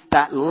take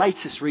that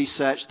latest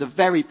research, the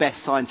very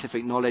best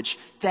scientific knowledge,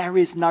 there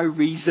is no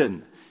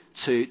reason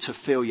to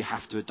feel you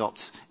have to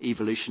adopt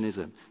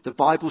evolutionism. The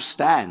Bible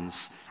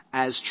stands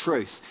as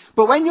truth.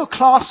 But when your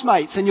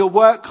classmates and your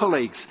work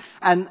colleagues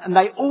and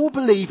they all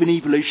believe in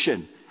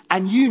evolution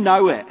and you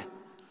know it,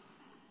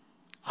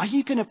 are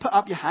you going to put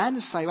up your hand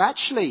and say, well,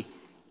 actually,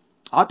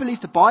 I believe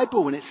the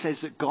Bible when it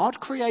says that God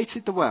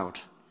created the world?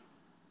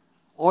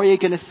 Or are you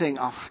going to think,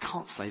 oh, I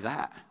can't say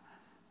that.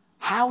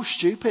 How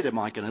stupid am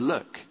I going to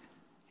look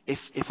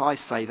if I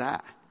say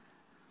that?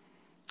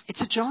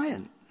 It's a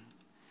giant.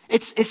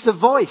 It's the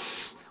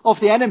voice of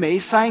the enemy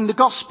saying the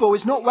gospel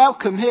is not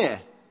welcome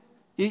here.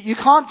 You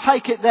can't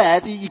take it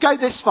there. You go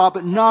this far,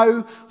 but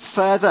no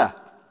further.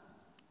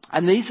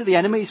 And these are the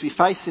enemies we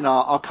face in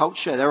our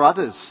culture. There are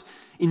others.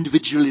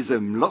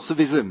 Individualism, lots of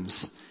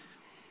isms.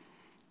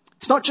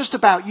 It's not just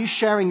about you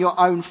sharing your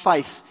own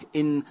faith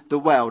in the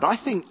world. I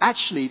think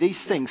actually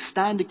these things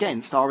stand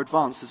against our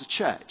advance as a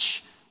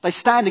church. They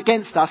stand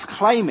against us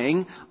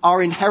claiming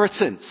our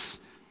inheritance.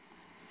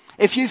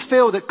 If you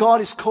feel that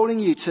God is calling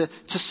you to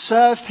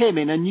serve him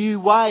in a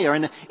new way or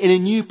in a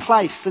new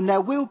place, then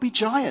there will be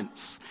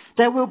giants.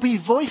 There will be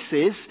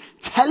voices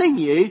telling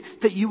you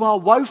that you are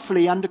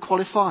woefully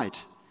underqualified,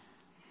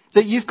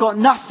 that you've got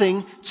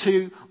nothing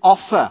to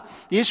offer.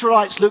 The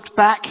Israelites looked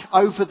back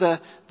over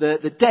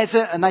the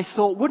desert and they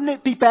thought, wouldn't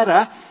it be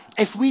better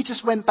if we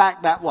just went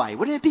back that way?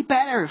 Wouldn't it be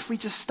better if we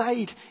just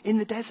stayed in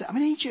the desert? I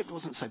mean, Egypt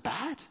wasn't so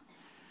bad.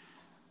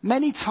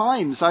 Many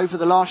times over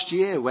the last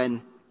year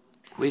when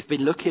we've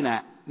been looking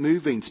at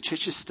moving to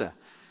Chichester,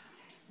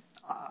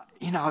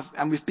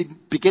 and we've been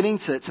beginning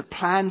to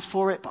plan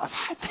for it, but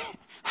I've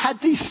had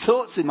these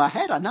thoughts in my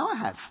head. I know I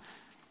have.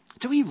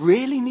 Do we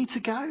really need to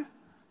go?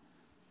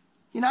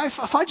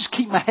 If I just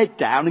keep my head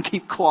down and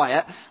keep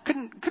quiet,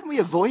 couldn't we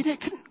avoid it?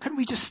 Couldn't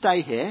we just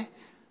stay here?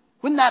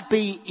 Wouldn't that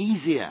be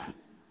easier?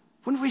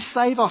 Wouldn't we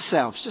save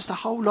ourselves just a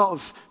whole lot of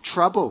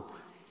trouble?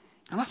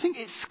 And I think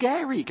it's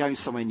scary going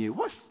somewhere new.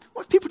 What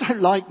if people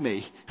don't like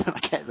me when I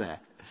get there?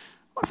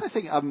 What if they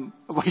think I'm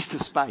a waste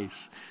of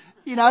space?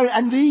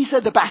 And these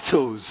are the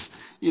battles,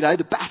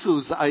 the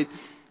battles that I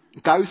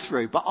go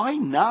through. But I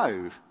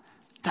know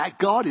that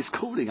God is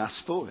calling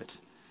us forward.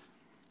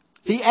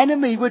 The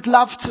enemy would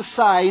love to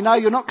say, no,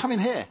 you're not coming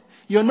here.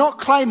 You're not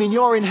claiming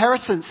your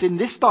inheritance in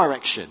this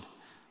direction.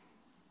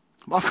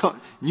 Well, I've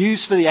got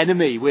news for the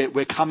enemy.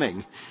 We're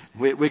coming.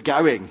 We're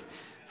going.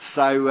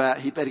 So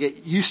he better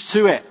get used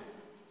to it.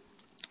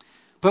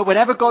 But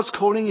whenever God's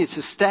calling you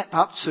to step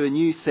up to a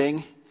new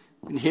thing,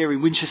 and here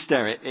in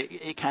Winchester,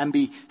 it can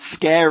be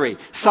scary.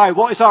 So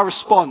what is our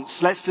response?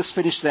 Let's just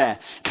finish there.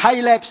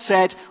 Caleb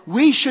said,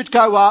 we should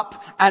go up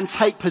and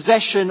take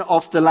possession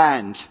of the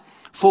land,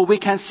 for we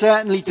can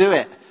certainly do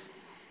it.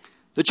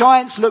 The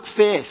giants look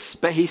fierce,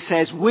 but he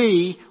says,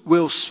 we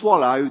will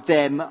swallow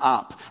them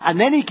up. And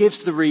then he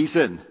gives the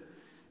reason.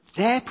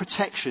 Their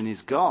protection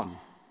is gone,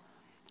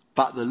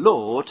 but the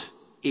Lord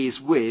is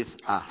with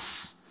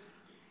us.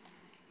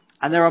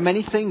 And there are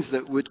many things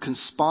that would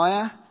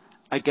conspire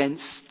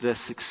against the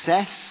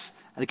success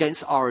and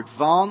against our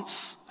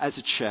advance as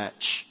a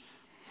church.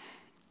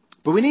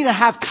 But we need to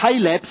have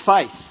Caleb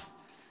faith.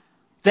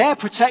 Their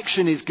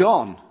protection is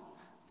gone.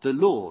 The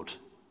Lord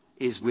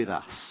is with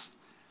us.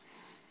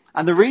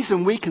 And the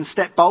reason we can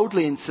step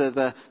boldly into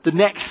the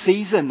next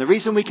season, the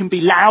reason we can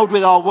be loud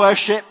with our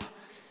worship,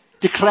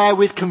 declare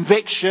with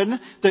conviction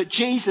that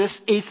Jesus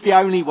is the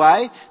only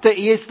way, that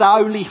he is the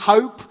only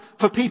hope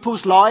for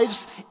people's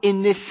lives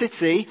in this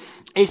city,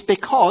 is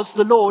because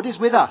the Lord is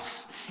with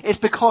us. It's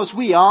because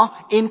we are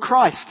in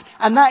Christ.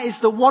 And that is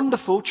the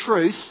wonderful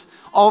truth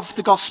of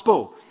the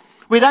gospel.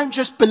 We don't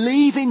just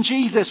believe in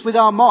Jesus with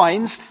our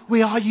minds,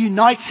 we are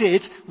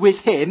united with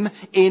him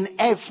in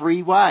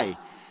every way.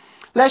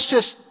 Let's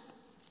just,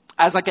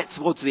 as I get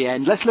towards the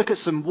end, let's look at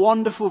some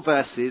wonderful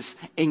verses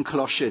in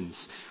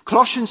Colossians.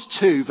 Colossians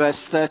 2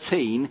 verse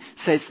 13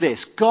 says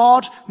this: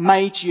 God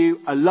made you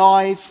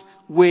alive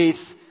with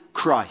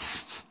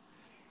Christ.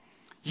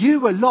 You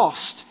were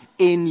lost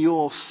in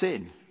your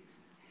sin.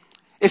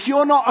 If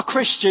you're not a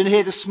Christian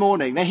here this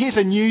morning, then here's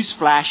a news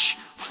flash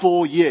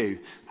for you.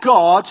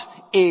 God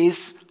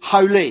is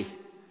holy.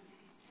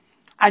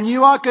 And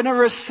you are going to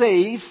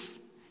receive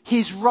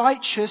his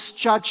righteous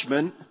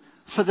judgment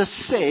for the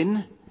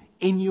sin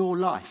in your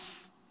life.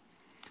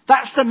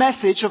 That's the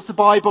message of the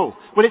Bible.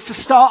 Well, it's the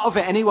start of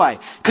it anyway.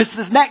 Because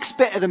the next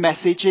bit of the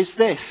message is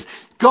this: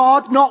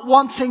 God, not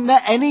wanting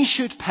that any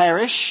should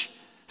perish,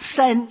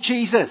 sent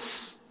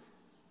Jesus,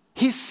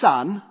 his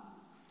son,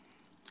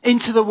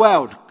 into the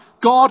world.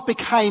 God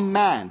became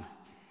man.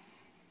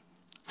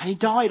 And he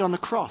died on the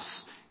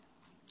cross.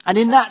 And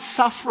in that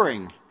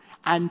suffering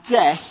and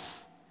death,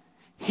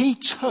 he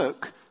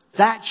took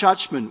that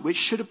judgment which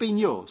should have been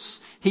yours.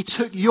 He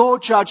took your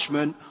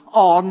judgment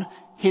on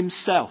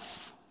himself.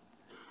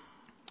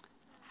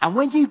 And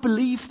when you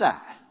believe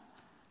that,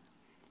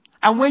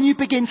 and when you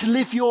begin to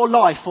live your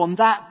life on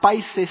that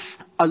basis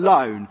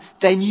alone,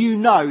 then you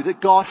know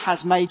that God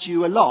has made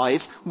you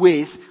alive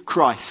with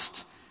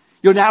Christ.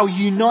 You're now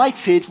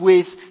united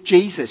with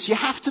Jesus. You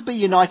have to be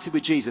united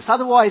with Jesus.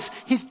 Otherwise,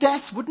 his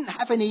death wouldn't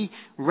have any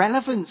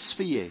relevance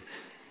for you.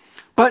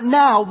 But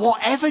now,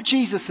 whatever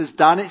Jesus has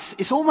done,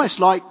 it's almost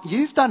like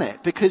you've done it,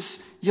 because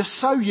you're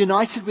so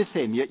united with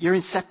him. You're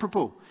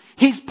inseparable.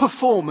 His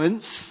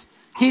performance,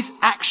 his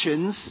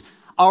actions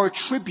are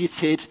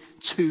attributed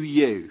to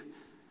you.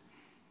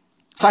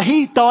 So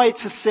he died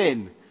to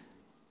sin.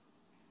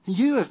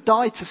 You have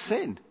died to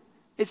sin.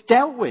 It's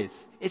dealt with.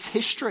 It's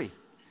history.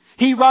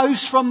 He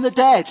rose from the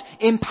dead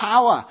in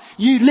power.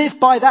 You live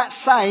by that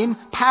same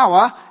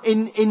power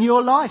in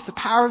your life, the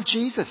power of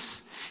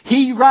Jesus.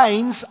 He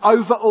reigns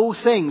over all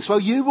things.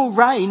 Well, you will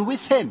reign with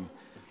him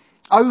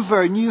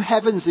over new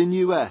heavens and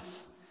new earth.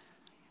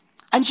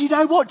 And you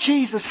know what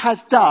Jesus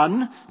has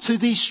done to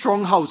these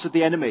strongholds of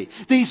the enemy?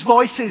 These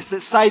voices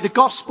that say the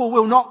gospel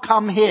will not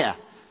come here.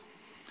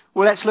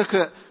 Well, let's look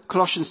at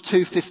Colossians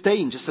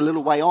 2:15, just a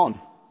little way on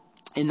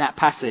in that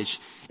passage.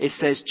 It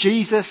says,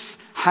 Jesus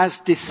has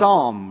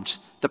disarmed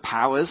the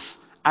powers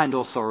and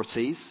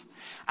authorities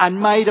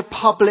and made a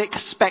public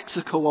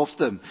spectacle of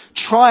them,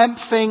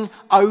 triumphing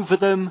over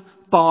them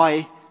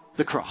by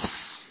the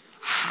cross.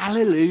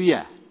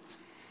 Hallelujah.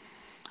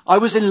 I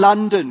was in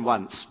London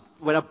once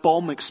when a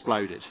bomb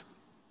exploded.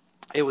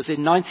 It was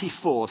in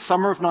 94,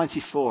 summer of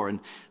 94,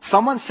 and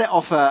someone set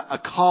off a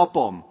car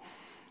bomb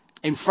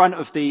in front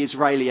of the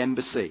Israeli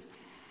embassy.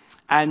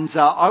 And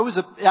that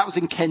was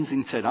in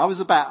Kensington. I was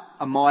about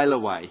a mile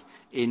away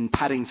in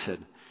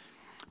Paddington.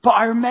 But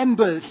I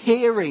remember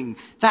hearing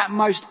that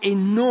most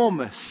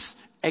enormous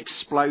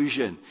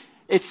explosion.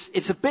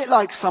 It's a bit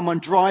like someone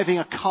driving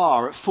a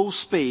car at full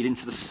speed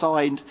into the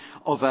side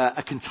of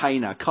a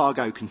container, a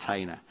cargo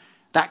container.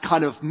 That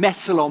kind of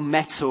metal on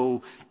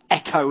metal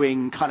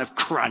echoing kind of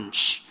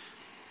crunch.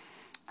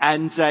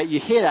 And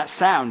you hear that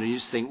sound and you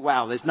just think,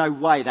 wow, there's no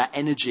way that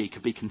energy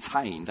could be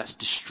contained. That's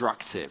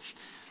destructive.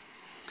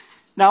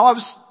 Now, I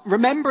was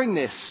remembering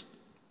this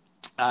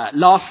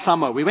last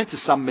summer. We went to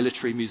some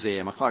military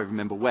museum. I can't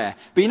remember where.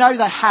 But you know,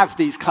 they have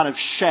these kind of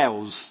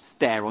shells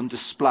there on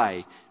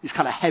display. These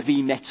kind of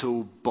heavy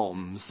metal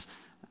bombs.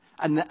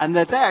 And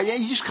they're there.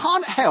 You just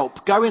can't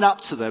help going up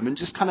to them and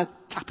just kind of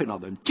tapping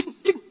on them. Tink,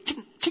 tink,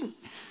 tink, tink.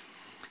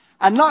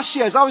 And last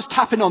year, as I was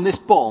tapping on this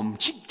bomb,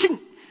 tink, tink,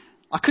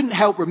 I couldn't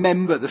help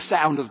remember the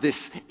sound of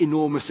this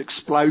enormous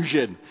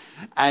explosion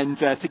and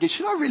thinking,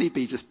 should I really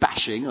be just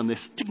bashing on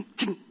this tink,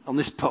 tink, on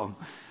this bomb?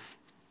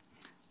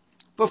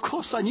 But of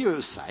course I knew it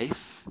was safe.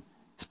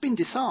 It's been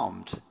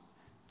disarmed.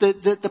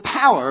 The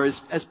power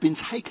has been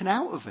taken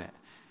out of it.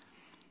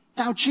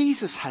 Now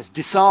Jesus has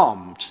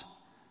disarmed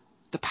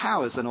the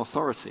powers and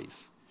authorities.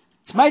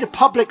 He's made a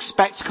public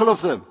spectacle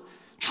of them,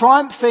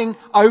 triumphing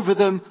over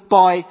them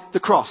by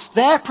the cross.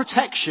 Their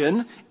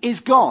protection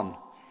is gone.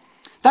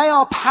 They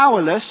are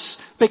powerless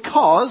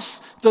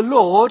because the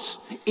Lord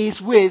is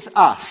with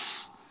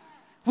us.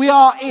 We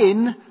are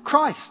in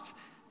Christ.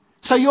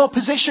 So your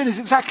position is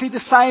exactly the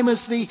same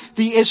as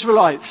the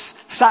Israelites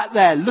sat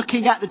there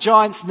looking at the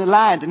giants in the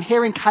land and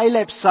hearing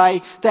Caleb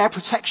say their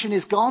protection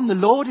is gone. The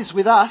Lord is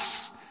with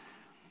us.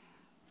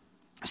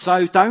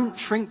 So don't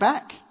shrink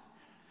back.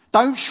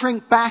 Don't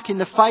shrink back in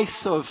the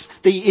face of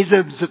the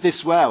isms of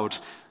this world.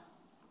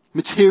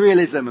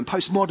 Materialism and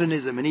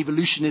postmodernism and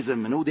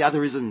evolutionism and all the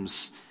other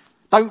isms.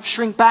 Don't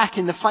shrink back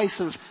in the face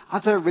of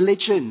other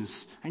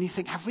religions. And you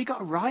think, have we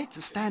got a right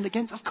to stand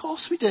against? Of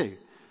course we do.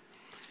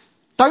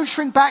 Don't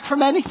shrink back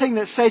from anything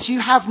that says you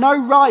have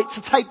no right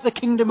to take the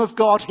kingdom of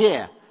God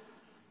here.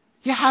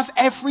 You have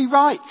every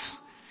right.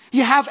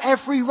 You have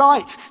every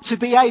right to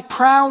be a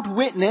proud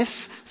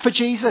witness for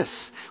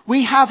Jesus.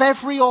 We have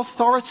every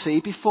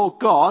authority before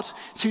God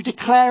to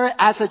declare it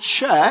as a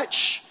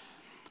church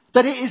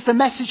That it is the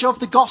message of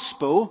the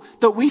gospel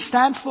that we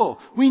stand for.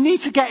 We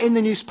need to get in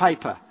the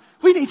newspaper.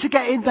 We need to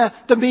get in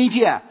the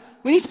media.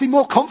 We need to be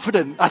more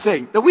confident, I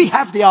think, that we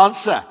have the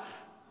answer.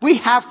 We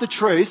have the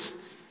truth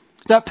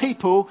that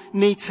people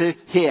need to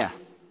hear.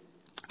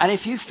 And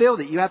if you feel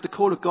that you have the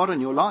call of God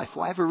on your life,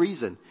 whatever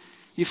reason,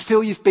 you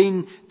feel you've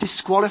been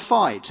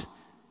disqualified,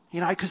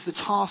 because the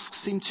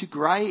tasks seem too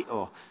great,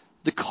 or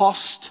the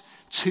cost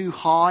too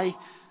high,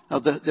 or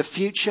the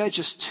future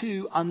just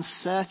too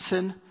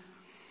uncertain,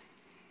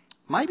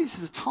 maybe this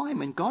is a time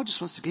when God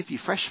just wants to give you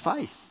fresh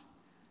faith.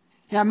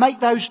 Make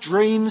those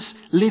dreams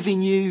live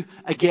in you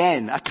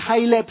again. A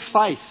Caleb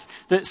faith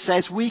that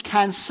says we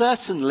can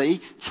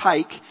certainly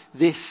take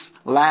this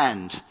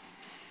land.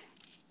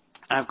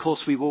 And of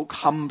course we walk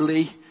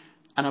humbly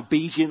and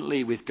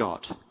obediently with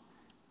God.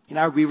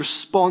 We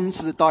respond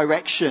to the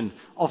direction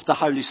of the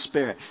Holy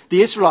Spirit.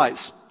 The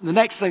Israelites, the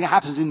next thing that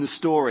happens in the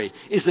story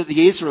is that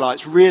the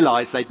Israelites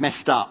realise they've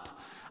messed up.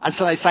 And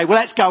so they say, well,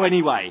 let's go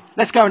anyway.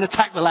 Let's go and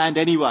attack the land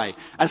anyway.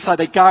 And so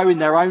they go in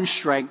their own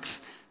strength.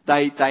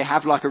 They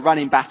have like a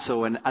running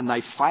battle and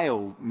they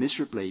fail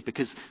miserably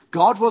because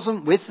God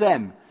wasn't with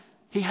them.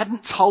 He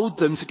hadn't told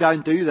them to go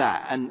and do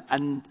that,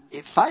 and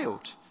it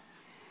failed.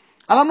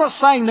 And I'm not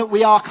saying that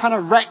we are kind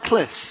of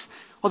reckless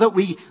or that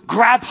we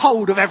grab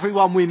hold of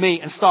everyone we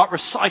meet and start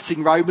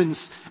reciting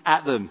Romans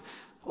at them,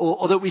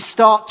 or that we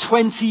start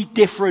 20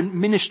 different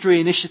ministry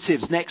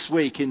initiatives next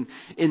week in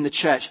the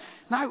church.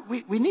 No,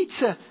 we need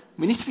to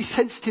be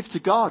sensitive to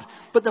God.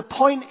 But the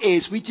point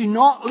is, we do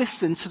not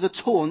listen to the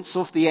taunts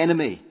of the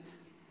enemy.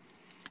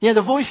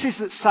 The voices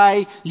that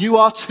say you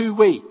are too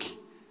weak,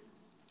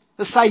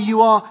 that say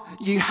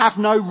you have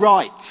no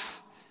rights,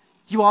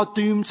 you are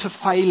doomed to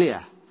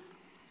failure.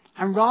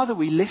 And rather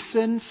we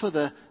listen for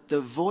the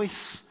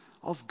voice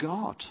of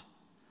God.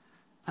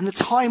 And the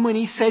time when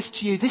he says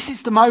to you, this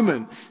is the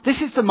moment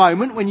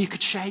when you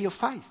could share your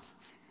faith.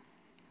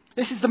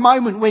 This is the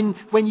moment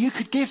when you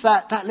could give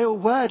that little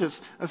word of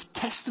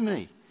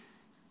testimony.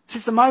 This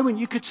is the moment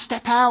you could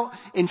step out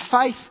in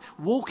faith,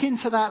 walk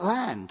into that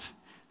land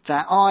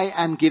that I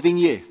am giving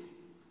you.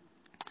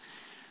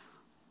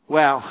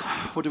 Well,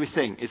 what do we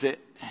think? Is it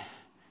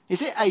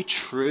a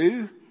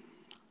true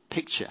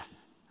picture?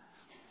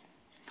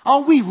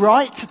 Are we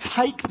right to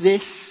take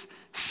this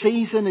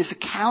season, this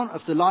account of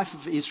the life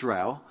of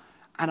Israel,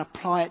 and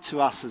apply it to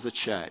us as a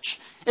church?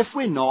 If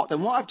we're not,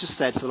 then what I've just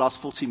said for the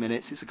last 40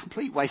 minutes is a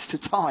complete waste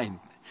of time.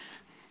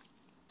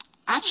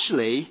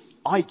 Actually,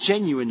 I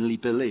genuinely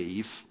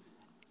believe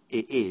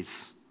it is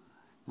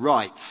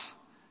right.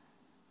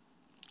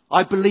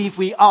 I believe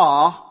we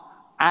are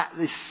at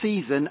this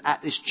season,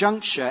 at this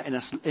juncture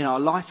in our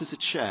life as a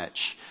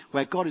church,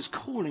 where God is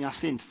calling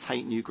us in to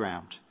take new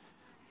ground.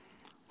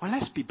 Well,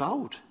 let's be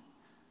bold.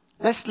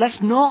 Let's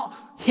not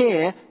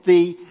hear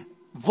the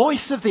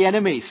voice of the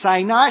enemy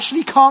saying, no,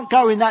 actually you can't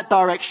go in that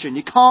direction.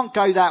 You can't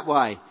go that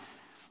way.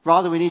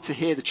 Rather, we need to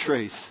hear the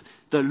truth.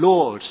 The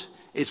Lord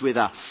is with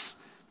us.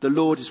 The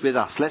Lord is with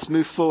us. Let's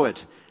move forward.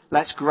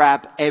 Let's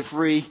grab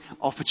every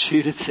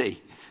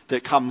opportunity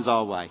that comes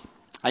our way.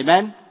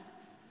 Amen?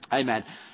 Amen.